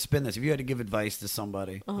this. Let's spin this. If you had to give advice to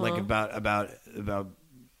somebody like about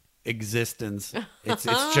existence,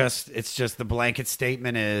 it's just the blanket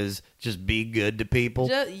statement is just be good to people.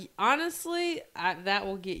 Honestly, that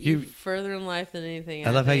will get you further in life than anything.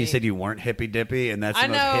 I love how you said you weren't hippy dippy, and that's the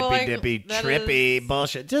most hippy dippy trippy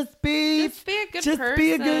bullshit. Just be a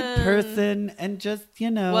good person, and just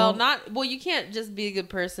Well, you can't just be a good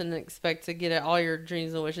person and expect to get all your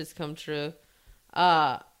dreams and wishes come true.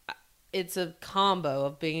 It's a combo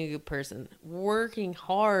of being a good person, working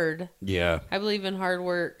hard. Yeah. I believe in hard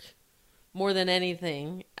work more than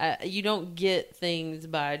anything. You don't get things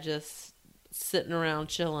by just sitting around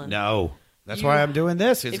chilling. No. That's why I'm doing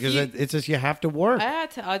this. It's because it's just you have to work. I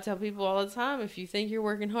tell people all the time, if you think you're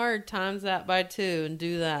working hard, times that by 2 and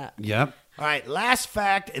do that. Yep. All right, last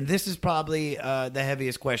fact, and this is probably the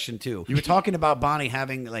heaviest question too. You were talking about Bonnie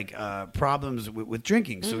having like problems with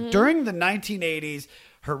drinking. So during the 1980s,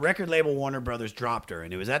 her record label Warner Brothers dropped her,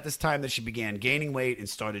 and it was at this time that she began gaining weight and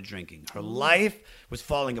started drinking. Her life was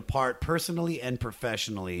falling apart personally and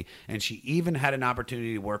professionally, and she even had an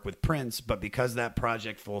opportunity to work with Prince, but because that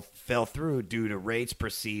project fell through due to Raitt's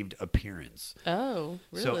perceived appearance. Oh,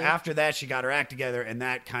 really? So after that, she got her act together, and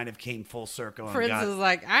that kind of came full circle. And Prince was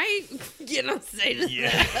like, I ain't getting on stage.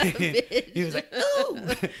 He was like, ooh.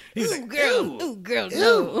 He was like, girl. Ooh, girl,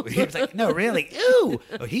 no. He was like, no, really? Ooh.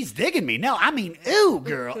 Oh, he's digging me. No, I mean, ooh,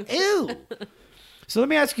 girl. Ew. So let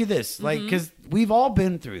me ask you this, like, because we've all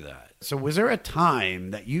been through that. So was there a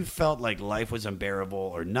time that you felt like life was unbearable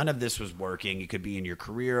or none of this was working? It could be in your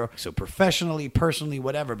career, so professionally, personally,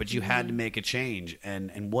 whatever, but you had to make a change.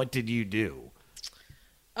 And what did you do?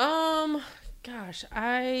 Gosh,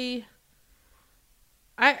 the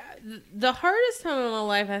hardest time in my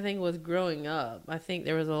life, I think, was growing up. I think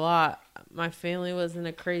there was a lot. My family was in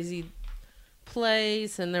a crazy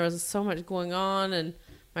place, and there was so much going on, and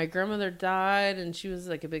my grandmother died, and she was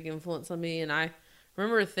like a big influence on me. And I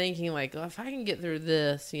remember thinking, like, oh, if I can get through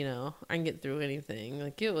this, I can get through anything.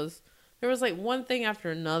 Like there was like one thing after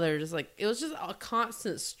another, just like it was just a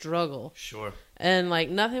constant struggle. Sure. And like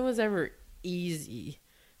nothing was ever easy.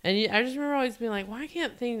 And I just remember always being like, why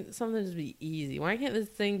can't something just be easy? Why can't this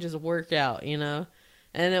thing just work out? And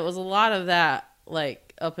it was a lot of that,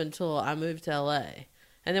 like up until I moved to LA.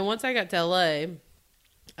 And then once I got to LA,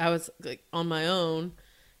 I was like on my own,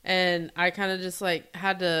 and I kind of just like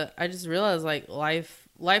I just realized like life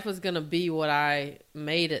was going to be what I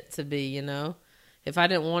made it to be, If I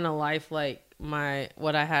didn't want a life like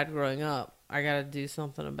what I had growing up, I got to do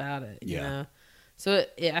something about it, you know? So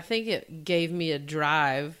I think it gave me a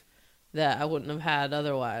drive that I wouldn't have had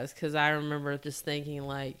otherwise. 'Cause I remember just thinking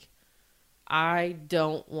like, I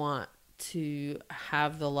don't want to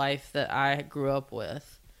have the life that I grew up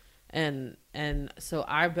with. And so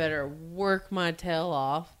I better work my tail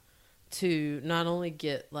off to not only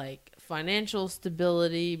get like financial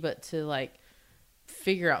stability, but to like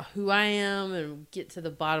figure out who I am and get to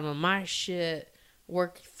the bottom of my shit,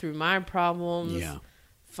 work through my problems. Yeah.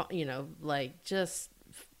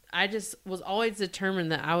 I just was always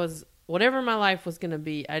determined that whatever my life was going to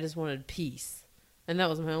be, I just wanted peace. And that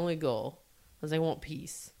was my only goal, was I want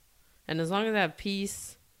peace. And as long as I have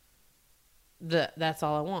peace, that's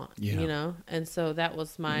all I want, And so that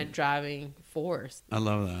was my driving force. I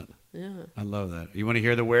love that. Yeah. I love that. You want to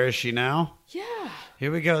hear the Where Is She Now? Yeah. Here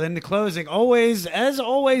we go. Then the closing. As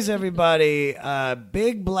always, everybody,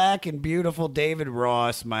 big, black, and beautiful David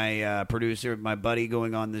Ross, my producer, my buddy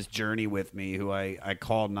going on this journey with me, who I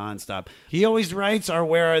call nonstop. He always writes our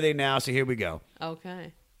Where Are They Now? So here we go.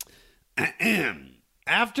 Okay.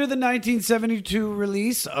 After the 1972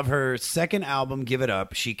 release of her second album, Give It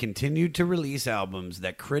Up, she continued to release albums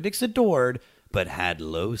that critics adored but had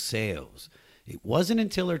low sales. It wasn't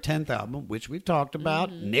until her 10th album, which we've talked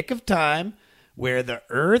about, Nick of Time, where the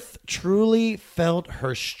earth truly felt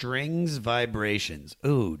her strings' vibrations.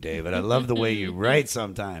 Ooh, David, I love the way you write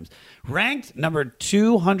sometimes. Ranked number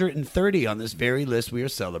 230 on this very list we are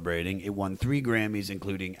celebrating. It won 3 Grammys,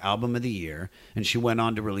 including Album of the Year, and she went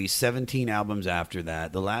on to release 17 albums after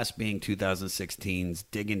that, the last being 2016's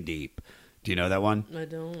Diggin' Deep. Do you know that one? I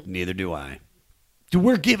don't. Neither do I.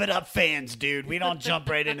 We're Give It Up fans, dude. We don't jump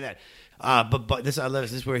right into that. But this, I love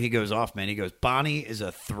this. This is where he goes off, man. He goes, Bonnie is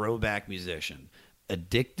a throwback musician,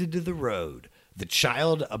 addicted to the road, the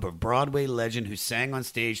child of a Broadway legend who sang on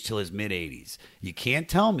stage till his mid-80s. You can't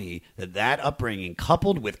tell me that upbringing,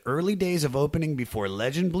 coupled with early days of opening before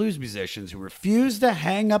legend blues musicians who refused to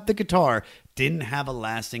hang up the guitar, didn't have a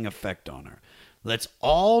lasting effect on her. Let's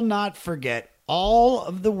all not forget all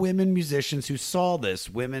of the women musicians who saw this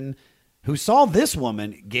woman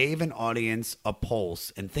gave an audience a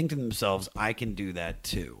pulse and think to themselves, I can do that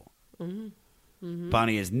too. Mm-hmm. Mm-hmm.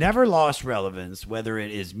 Bonnie has never lost relevance, whether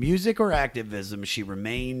it is music or activism. She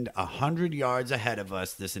remained 100 yards ahead of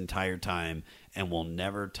us this entire time and will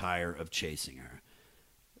never tire of chasing her.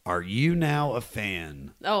 Are you now a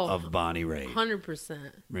fan of Bonnie Raitt?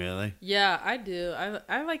 100%. Really? Yeah, I do.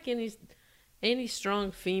 I like any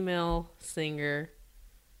strong female singer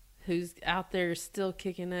who's out there still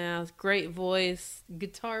kicking ass, great voice,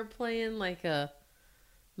 guitar playing like a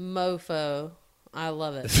mofo. I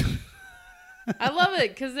love it. I love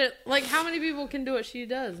it because like, how many people can do what she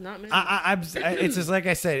does? Not many. It's just like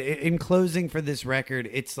I said in closing for this record.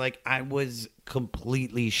 It's like I was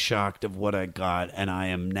completely shocked of what I got, and I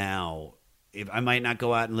am now. If I might not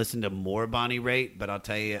go out and listen to more Bonnie Raitt, but I'll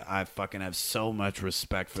tell you, I fucking have so much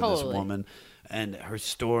respect for this woman. And her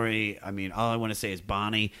story, I mean, all I want to say is,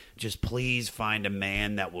 Bonnie, just please find a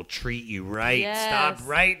man that will treat you right. Yes. Stop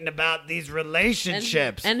writing about these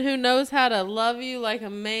relationships. And who knows how to love you like a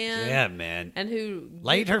man. Yeah, man. And who...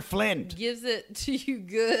 Light her flint. Gives it to you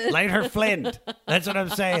good. Light her flint. That's what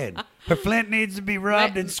I'm saying. Her flint needs to be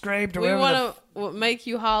rubbed and scraped. We want to make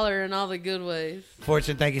you holler in all the good ways.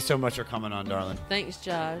 Fortune, thank you so much for coming on, darling. Thanks,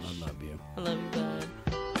 Josh. I love you. I love you, bud.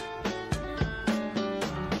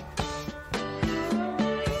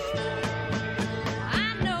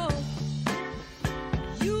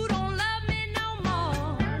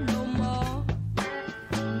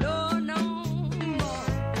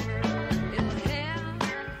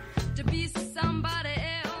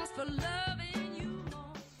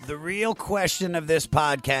 The real question of this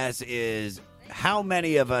podcast is, how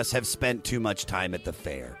many of us have spent too much time at the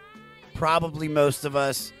fair? Probably most of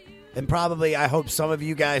us. And probably, I hope some of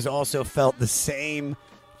you guys also felt the same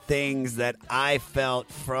things that I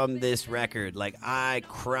felt from this record. Like, I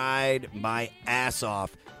cried my ass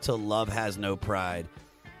off to Love Has No Pride.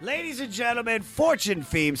 Ladies and gentlemen, Fortune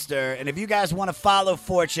Feimster. And if you guys want to follow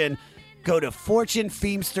Fortune, go to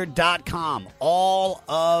FortuneFeimster.com. All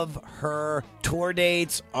of her tour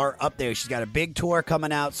dates are up there. She's got a big tour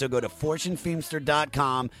coming out, so go to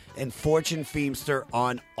FortuneFeimster.com and Fortune Feimster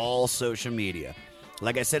on all social media.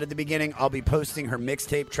 Like I said at the beginning, I'll be posting her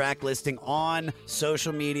mixtape track listing on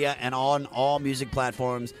social media and on all music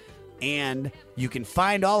platforms. And you can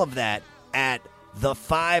find all of that at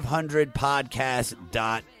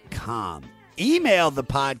the500podcast.com. Email the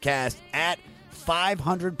podcast at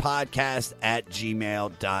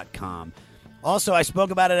 500podcast@gmail.com. Also, I spoke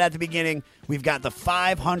about it at the beginning. We've got the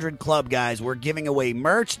 500 Club, guys. We're giving away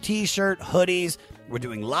merch, t-shirt, hoodies. We're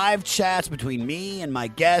doing live chats between me and my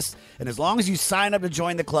guests. And as long as you sign up to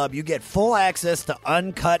join the club, you get full access to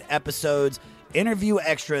uncut episodes, interview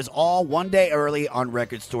extras, all one day early on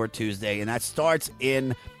Record Store Tuesday. And that starts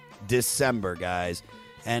in December, guys.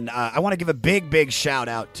 And I want to give a big shout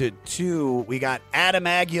out to two. We got Adam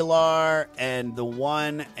Aguilar and the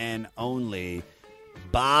one and only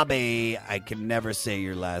Bobby. I can never say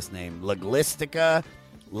your last name. Laglistica,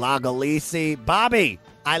 Lagalisi. Bobby,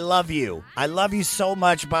 I love you. I love you so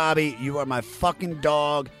much, Bobby. You are my fucking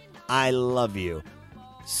dog. I love you.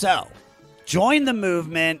 So, join the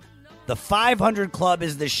movement. The 500 Club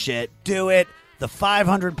is the shit. Do it.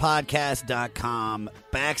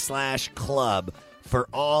 The500podcast.com/club. for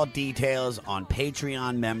all details on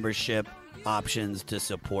Patreon membership options to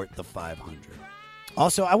support the 500.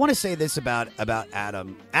 Also, I want to say this about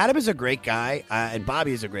Adam. Adam is a great guy, and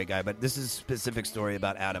Bobby is a great guy, but this is a specific story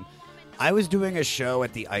about Adam. I was doing a show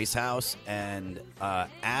at the Ice House, and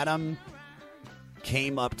Adam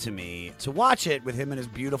came up to me to watch it with him and his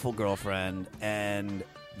beautiful girlfriend, and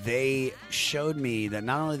they showed me that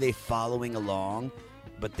not only are they following along,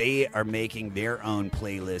 but they are making their own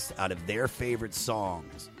playlist out of their favorite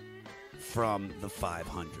songs from the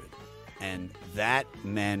 500. And that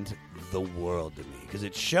meant the world to me because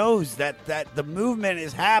it shows that the movement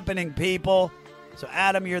is happening, people. So,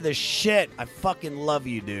 Adam, you're the shit. I fucking love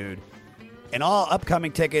you, dude. And all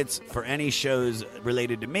upcoming tickets for any shows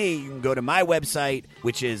related to me, you can go to my website,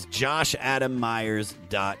 which is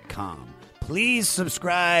joshadammyers.com. Please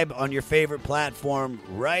subscribe on your favorite platform.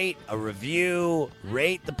 Write a review.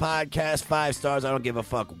 Rate the podcast 5 stars. I don't give a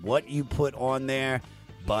fuck what you put on there,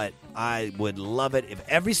 but I would love it if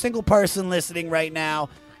every single person listening right now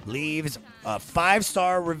leaves a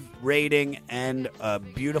 5-star rating and a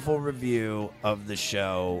beautiful review of the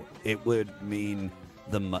show. It would mean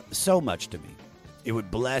so much to me. It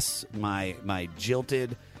would bless my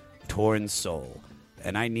jilted, torn soul.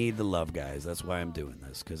 And I need the love, guys. That's why I'm doing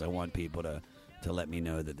this, because I want people to let me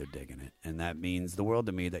know that they're digging it. And that means the world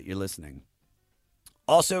to me that you're listening.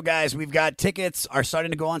 Also, guys, we've got tickets are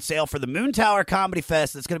starting to go on sale for the Moon Tower Comedy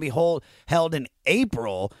Fest. That's going to be held in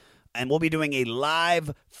April. And we'll be doing a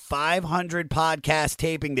live 500 podcast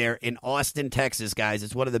taping there in Austin, Texas, guys.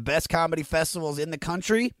 It's one of the best comedy festivals in the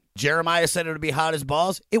country. Jeremiah said it would be hot as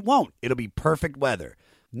balls. It won't. It'll be perfect weather.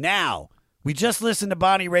 Now, we just listened to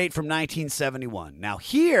Bonnie Raitt from 1971. Now,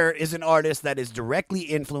 here is an artist that is directly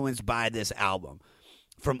influenced by this album.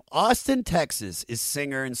 From Austin, Texas, is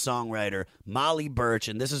singer and songwriter Molly Birch,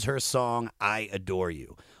 and this is her song, I Adore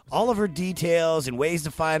You. All of her details and ways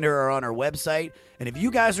to find her are on her website. And if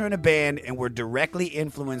you guys are in a band and were directly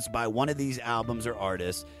influenced by one of these albums or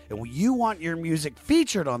artists, and you want your music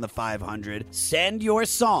featured on the 500, send your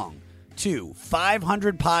song to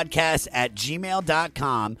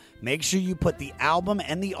 500podcast@gmail.com. Make sure you put the album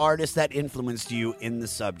and the artist that influenced you in the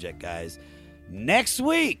subject, guys. Next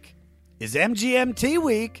week is MGMT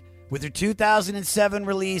Week with her 2007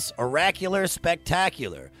 release, Oracular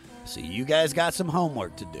Spectacular. So you guys got some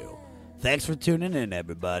homework to do. Thanks for tuning in,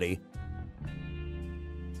 everybody.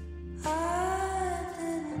 I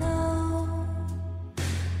didn't know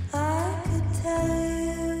I could tell you.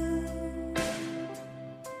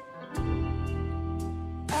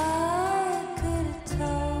 I could have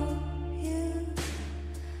told you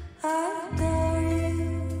I adore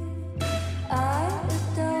you. I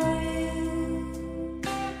adore you.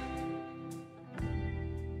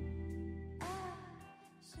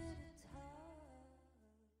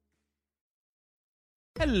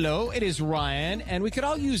 Hello, it is Ryan, and we could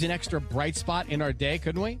all use an extra bright spot in our day,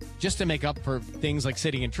 couldn't we? Just to make up for things like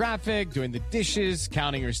sitting in traffic, doing the dishes,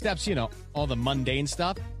 counting your steps, all the mundane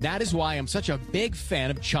stuff. That is why I'm such a big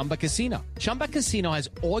fan of Chumba Casino. Chumba Casino has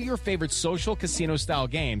all your favorite social casino-style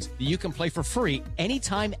games that you can play for free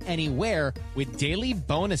anytime, anywhere with daily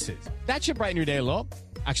bonuses. That should brighten your day a little.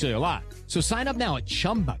 Actually, a lot. So sign up now at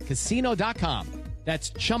ChumbaCasino.com.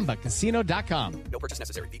 That's ChumbaCasino.com. No purchase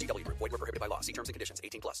necessary. VGW Group. Void where prohibited by law. See terms and conditions.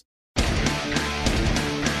 18+.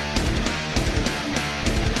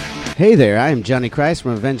 Hey there, I am Johnny Christ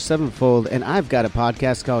from Avenged Sevenfold, and I've got a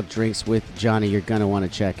podcast called Drinks with Johnny you're going to want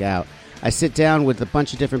to check out. I sit down with a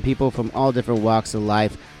bunch of different people from all different walks of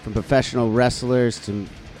life, from professional wrestlers to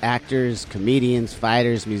actors, comedians,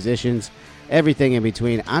 fighters, musicians, everything in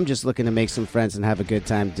between. I'm just looking to make some friends and have a good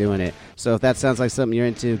time doing it. So if that sounds like something you're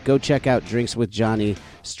into, go check out Drinks with Johnny,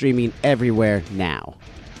 streaming everywhere now.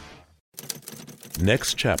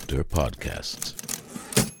 Next Chapter Podcasts.